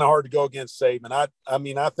 It's kind of hard to go against Saban. I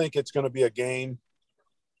mean, I think it's going to be a game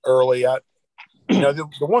early. The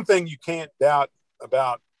one thing you can't doubt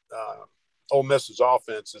about Ole Miss's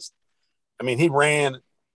offense is, I mean, he ran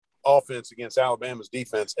offense against Alabama's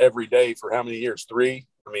defense every day for how many years? 3.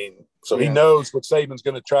 I mean, so he knows what Saban's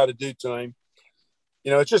going to try to do to him.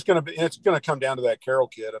 it's going to come down to that Carroll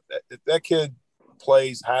kid. If that kid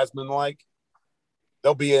plays Heisman like,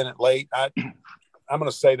 they'll be in it late. I'm going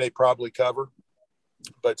to say they probably cover,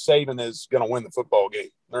 but Saban is going to win the football game.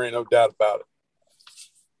 There ain't no doubt about it.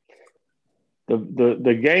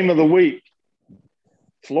 The game of the week,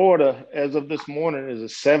 Florida, as of this morning, is a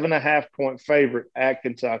 7.5-point favorite at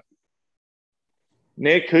Kentucky.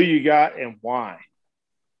 Nick, who you got and why?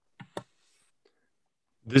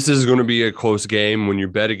 This is going to be a close game. When you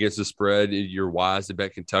bet against the spread, you're wise to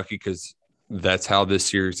bet Kentucky because that's how this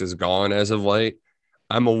series has gone as of late.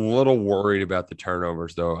 I'm a little worried about the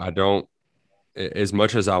turnovers, though. I don't, as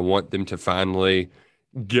much as I want them to finally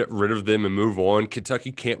get rid of them and move on,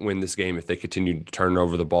 Kentucky can't win this game if they continue to turn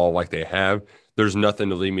over the ball like they have. There's nothing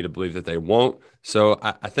to lead me to believe that they won't. So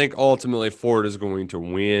I think ultimately Florida is going to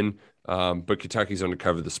win, but Kentucky's going to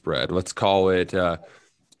cover the spread. Let's call it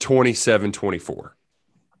 27-24.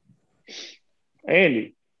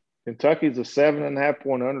 Andy, Kentucky's a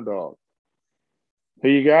 7.5-point underdog. Who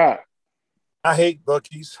you got? I hate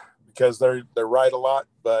bookies because they're right a lot,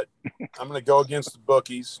 but I'm going to go against the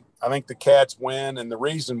bookies. I think the Cats win, and the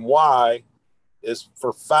reason why is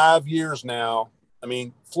for 5 years now. I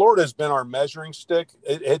mean, Florida has been our measuring stick.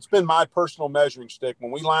 It's been my personal measuring stick.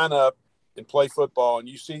 When we line up and play football and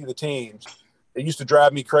you see the teams, it used to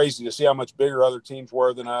drive me crazy to see how much bigger other teams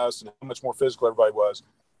were than us and how much more physical everybody was.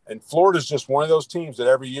 And Florida's just one of those teams that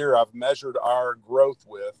every year I've measured our growth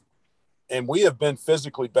with. And we have been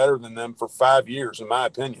physically better than them for 5 years, in my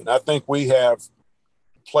opinion. I think we have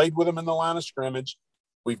played with them in the line of scrimmage.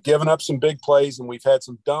 We've given up some big plays, and we've had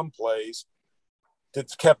some dumb plays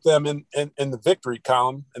that's kept them in the victory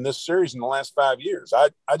column in this series in the last 5 years.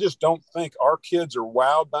 I just don't think our kids are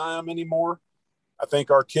wowed by them anymore. I think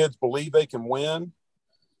our kids believe they can win.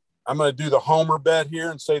 I'm going to do the homer bet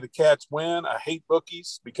here and say the Cats win. I hate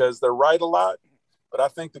bookies because they're right a lot, but I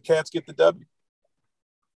think the Cats get the W.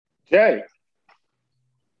 Jay.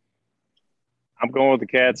 I'm going with the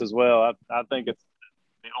Cats as well. I think it's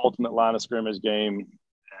the ultimate line of scrimmage game, and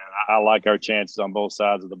I like our chances on both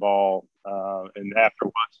sides of the ball. And after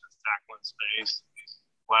watching this tackling space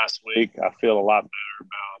last week, I feel a lot better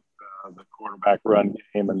about the quarterback run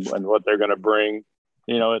game and what they're going to bring.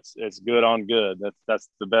 It's good on good. That's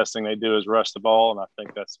the best thing they do is rush the ball, and I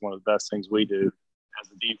think that's one of the best things we do as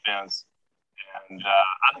a defense. And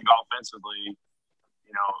I think offensively,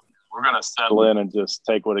 we're going to settle in and just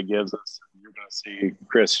take what it gives us. You're going to see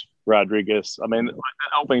Chris Rodriguez. I mean, that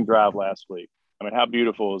opening drive last week. I mean, how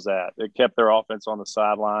beautiful is that? It kept their offense on the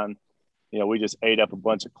sideline. We just ate up a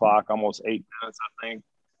bunch of clock, almost 8 minutes, I think.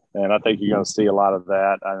 And I think you're going to see a lot of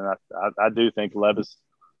that. And I do think Levis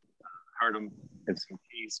hurt him in some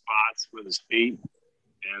key spots with his feet.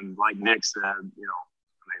 And like Nick said,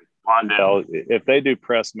 Wandale, if they do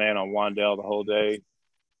press man on Wandale the whole day,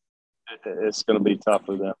 it's going to be tough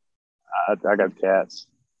for them. I got Cats.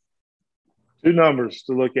 2 numbers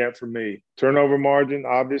to look at for me. Turnover margin,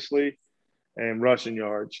 obviously, and rushing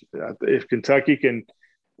yards. If Kentucky can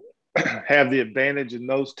have the advantage in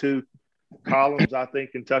those 2 columns, I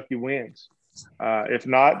think Kentucky wins. If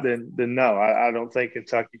not, then no. I don't think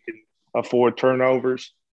Kentucky can afford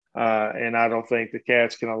turnovers, and I don't think the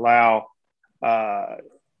Cats can allow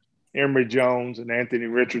Emory Jones and Anthony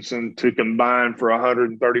Richardson to combine for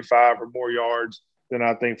 135 or more yards. Then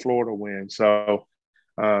I think Florida wins. So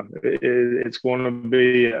it's going to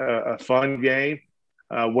be a fun game.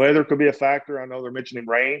 Weather could be a factor. I know they're mentioning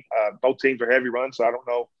rain. Both teams are heavy runs, so I don't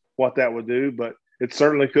know what that would do, but it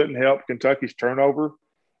certainly couldn't help Kentucky's turnover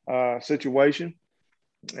situation.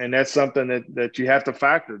 And that's something that you have to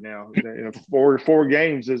factor now. Four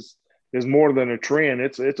games is more than a trend.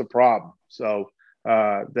 It's a problem. So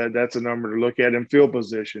that's a number to look at. In field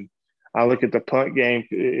position, I look at the punt game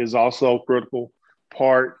is also critical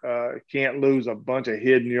part. Can't lose a bunch of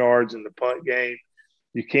hidden yards in the punt game.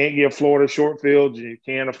 You can't give Florida short fields, and you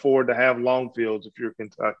can't afford to have long fields if you're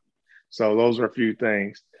Kentucky. So those are a few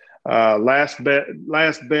things. Last bet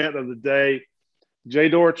of the day. Jay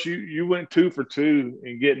Dortch, you went 2 for 2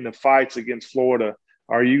 in getting the fights against Florida.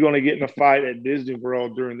 Are you going to get in a fight at Disney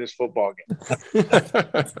World during this football game?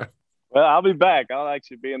 Well, I'll be back. I'll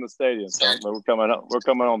actually be in the stadium. So we're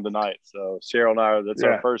coming home tonight. So Cheryl and I that's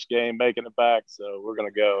our first game making it back. So we're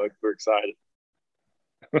going to go. We're excited.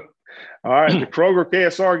 All right, the Kroger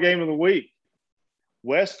KSR game of the week.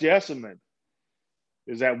 West Jessamine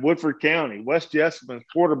is at Woodford County. West Jessamine's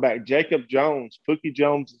quarterback, Jacob Jones, Pookie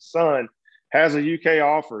Jones' son, has a UK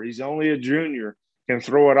offer. He's only a junior, can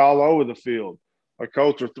throw it all over the field. Our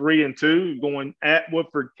Colts are 3-2, going at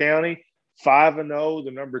Woodford County, 5-0,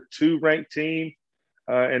 the number 2 ranked team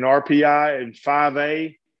in RPI and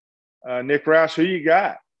 5A. Nick Roush, who you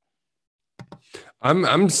got?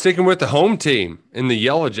 I'm sticking with the home team in the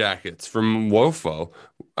Yellow Jackets from WOFO.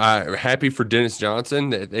 Happy for Dennis Johnson.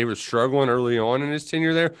 They were struggling early on in his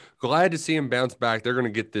tenure there. Glad to see him bounce back. They're going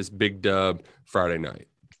to get this big dub Friday night.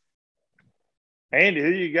 Andy, who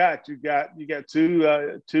you got? You got two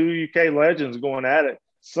UK legends going at it.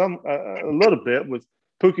 A little bit with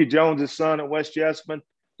Pookie Jones' son at West Jessamine,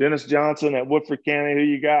 Dennis Johnson at Woodford County. Who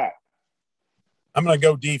you got? I'm going to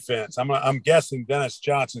go defense. I'm guessing Dennis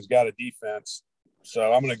Johnson's got a defense,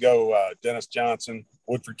 so I'm going to go Dennis Johnson,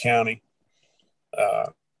 Woodford County.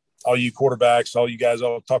 All you quarterbacks, all you guys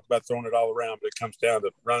all talk about throwing it all around, but it comes down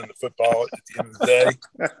to running the football at the end of the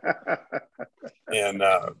day. And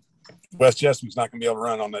West Jessamine's not going to be able to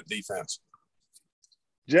run on that defense.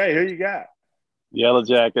 Jay, who you got? Yellow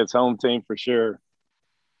Jackets, home team for sure.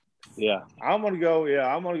 Yeah. I'm going to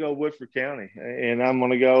go Woodford County, and I'm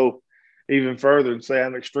going to go even further and say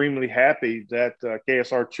I'm extremely happy that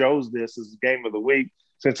KSR chose this as the game of the week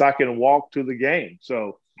since I can walk to the game.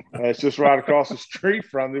 So it's just right across the street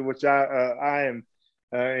from me, which I am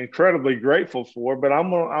incredibly grateful for. But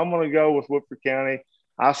I'm gonna go with Woodford County.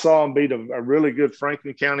 I saw them beat a really good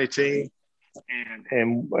Franklin County team,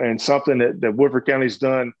 and something that Woodford County's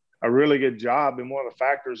done a really good job. And one of the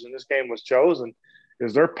factors in this game was chosen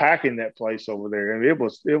is they're packing that place over there, and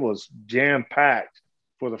it was jam packed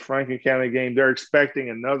for the Franklin County game. They're expecting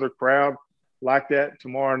another crowd like that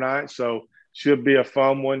tomorrow night, so should be a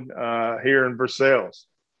fun one here in Versailles.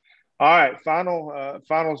 All right,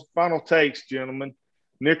 final takes, gentlemen.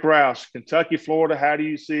 Nick Roush, Kentucky, Florida. How do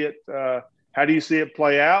you see it? How do you see it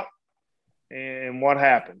play out, and what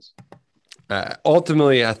happens?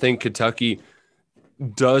 Ultimately, I think Kentucky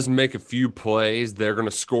does make a few plays. They're going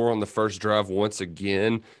to score on the first drive once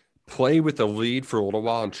again, play with a lead for a little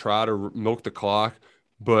while, and try to milk the clock.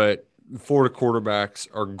 But Florida quarterbacks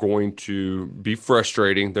are going to be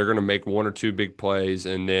frustrating. They're going to make one or two big plays,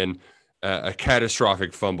 and then a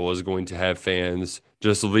catastrophic fumble is going to have fans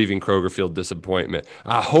just leaving Kroger Field disappointment.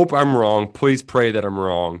 I hope I'm wrong. Please pray that I'm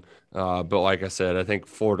wrong. But like I said, I think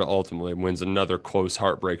Florida ultimately wins another close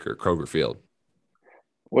heartbreaker at Kroger Field.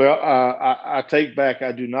 Well, I take back.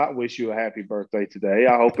 I do not wish you a happy birthday today.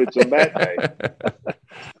 I hope it's a bad day.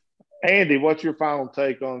 Andy, what's your final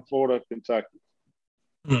take on Florida, Kentucky?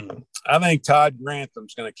 I think Todd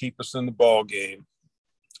Grantham's going to keep us in the ball game.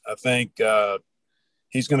 I think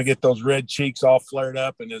he's going to get those red cheeks all flared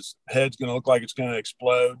up, and his head's going to look like it's going to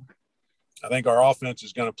explode. I think our offense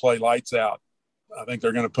is going to play lights out. I think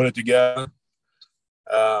they're going to put it together.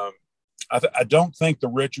 I don't think the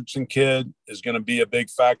Richardson kid is going to be a big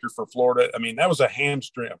factor for Florida. I mean, that was a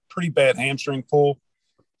pretty bad hamstring pull,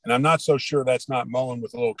 and I'm not so sure that's not Mullen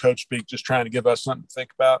with a little coach speak, just trying to give us something to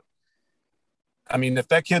think about. I mean, if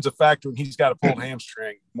that kid's a factor and he's got a pulled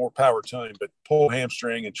hamstring, more power to him. But pulled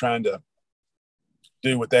hamstring and trying to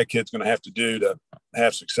do what that kid's going to have to do to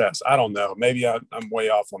have success, I don't know. Maybe I'm way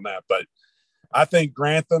off on that. But I think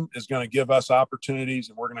Grantham is going to give us opportunities,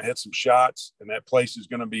 and we're going to hit some shots, and that place is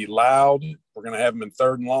going to be loud. We're going to have him in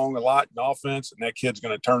third and long a lot in offense, and that kid's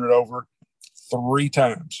going to turn it over 3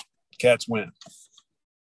 times. Cats win.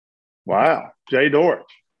 Wow. Jay Dortch.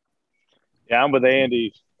 Yeah, I'm with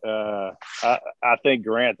Andy. I think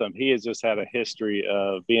Grantham, he has just had a history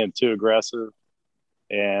of being too aggressive,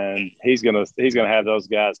 and he's gonna have those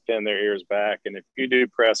guys pin their ears back. And if you do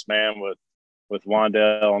press man with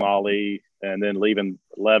Wandell and Ali, and then leaving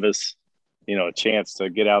Levis, a chance to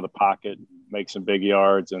get out of the pocket, make some big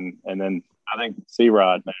yards, and then I think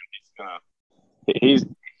C-Rod, man, he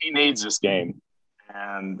needs this game,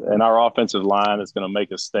 and our offensive line is going to make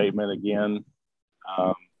a statement again,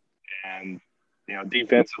 and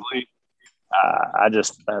defensively, I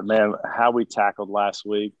just man, how we tackled last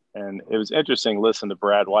week, and it was interesting listening to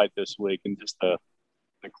Brad White this week and just the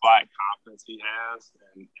quiet confidence he has,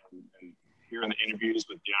 and hearing the interviews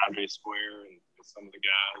with DeAndre Square and some of the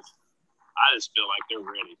guys, I just feel like they're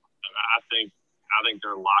ready. And I think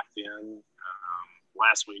they're locked in.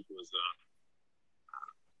 Last week was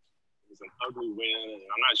an ugly win, and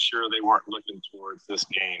I'm not sure they weren't looking towards this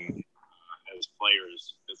game as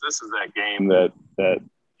players, because this is that game that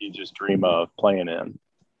you just dream of playing in.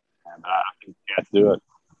 And I think you have to do it.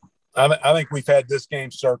 I think we've had this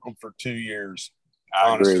game circled for 2 years.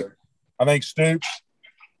 I agree. I think Stoops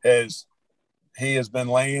has been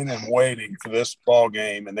laying and waiting for this ball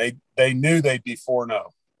game, and they knew they'd be 4-0,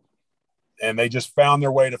 and they just found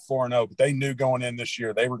their way to 4-0. But they knew going in this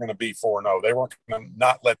year they were going to be 4-0. They weren't going to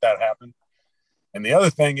not let that happen. And the other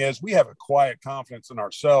thing is we have a quiet confidence in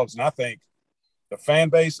ourselves, and I think the fan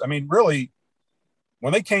base, I mean, really,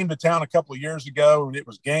 when they came to town a couple of years ago and it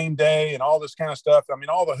was game day and all this kind of stuff, I mean,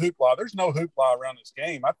 all the hoopla, there's no hoopla around this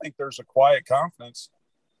game. I think there's a quiet confidence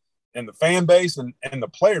in the fan base and the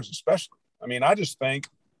players especially. I mean, I just think,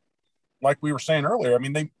 like we were saying earlier, I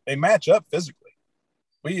mean, they match up physically.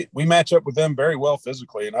 We match up with them very well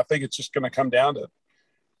physically, and I think it's just going to come down to,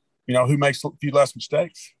 who makes a few less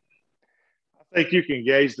mistakes. I think you can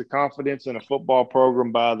gauge the confidence in a football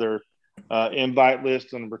program by their invite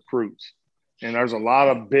list and recruits. And there's a lot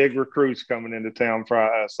of big recruits coming into town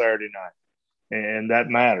Saturday night, and that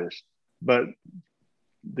matters. But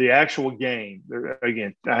the actual game,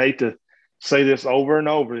 again, I hate to say this over and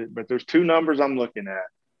over, but there's two numbers I'm looking at: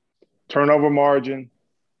 turnover margin,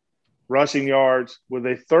 rushing yards, with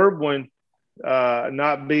a third one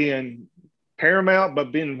not being paramount,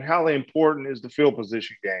 but being highly important is the field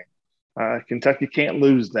position game. Kentucky can't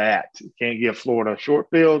lose that. Can't give Florida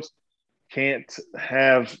short fields, can't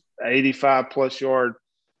have 85-plus yard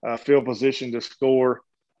field position to score,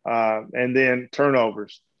 and then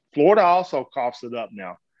turnovers. Florida also coughs it up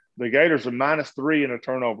now. The Gators are -3 in a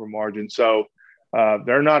turnover margin, so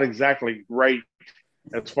they're not exactly great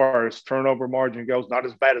as far as turnover margin goes, not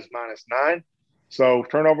as bad as -9. So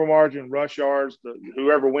turnover margin, rush yards,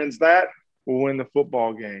 whoever wins that will win the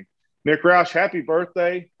football game. Nick Roush, happy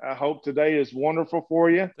birthday. I hope today is wonderful for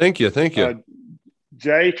you. Thank you. Thank you.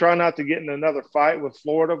 Jay, try not to get in another fight with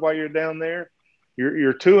Florida while you're down there.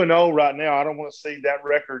 You're 2-0 right now. I don't want to see that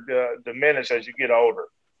record diminish as you get older.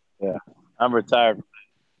 Yeah, I'm retired.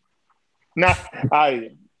 No,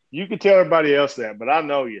 you can tell everybody else that, but I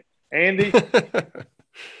know you. Andy? I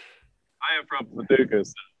am from Paducah,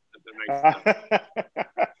 so that makes sense.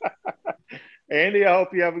 Andy, I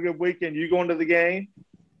hope you have a good weekend. You going to the game?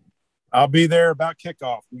 I'll be there about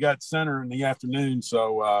kickoff. We got center in the afternoon,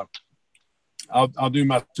 so I'll do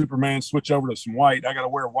my Superman, switch over to some white. I got to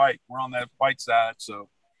wear white. We're on that white side, so.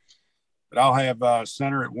 But I'll have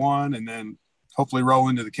center at 1, and then hopefully roll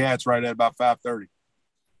into the Cats right at about 5:30.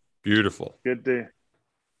 Beautiful. Good day.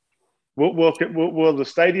 Will the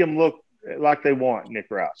stadium look like they want, Nick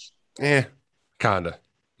Roush? Kinda.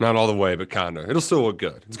 Not all the way, but kinda. It'll still look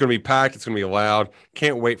good. It's going to be packed. It's going to be loud.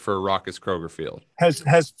 Can't wait for a raucous Kroger Field. Has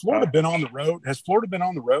Florida been on the road? Has Florida been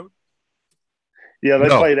on the road? Yeah, they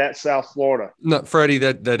played at South Florida. No, Freddie,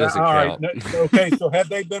 that doesn't count. Right. Okay, so have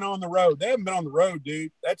they been on the road? They haven't been on the road,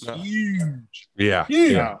 dude. That's huge. Yeah.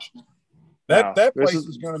 Huge. Yeah. That place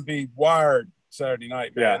is going to be wired Saturday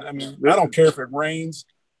night, man. Yeah. I mean, I don't care if it rains,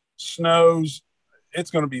 snows. It's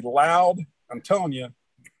going to be loud. I'm telling you,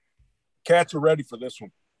 Cats are ready for this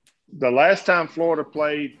one. The last time Florida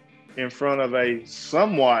played in front of a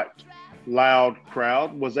somewhat loud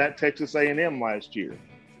crowd was at Texas A&M last year.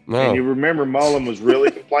 No. And you remember Mullen was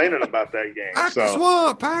really complaining about that game. Pack the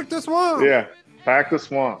swamp. Pack the swamp. Yeah, pack the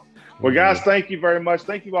swamp. Well, guys, thank you very much.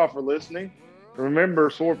 Thank you all for listening. Remember,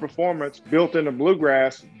 Sword Performance, built into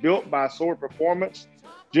Bluegrass, built by Sword Performance.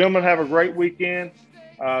 Gentlemen, have a great weekend.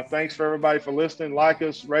 Thanks for everybody for listening. Like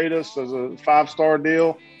us, rate us as a 5-star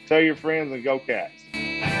deal. Tell your friends and go Cats.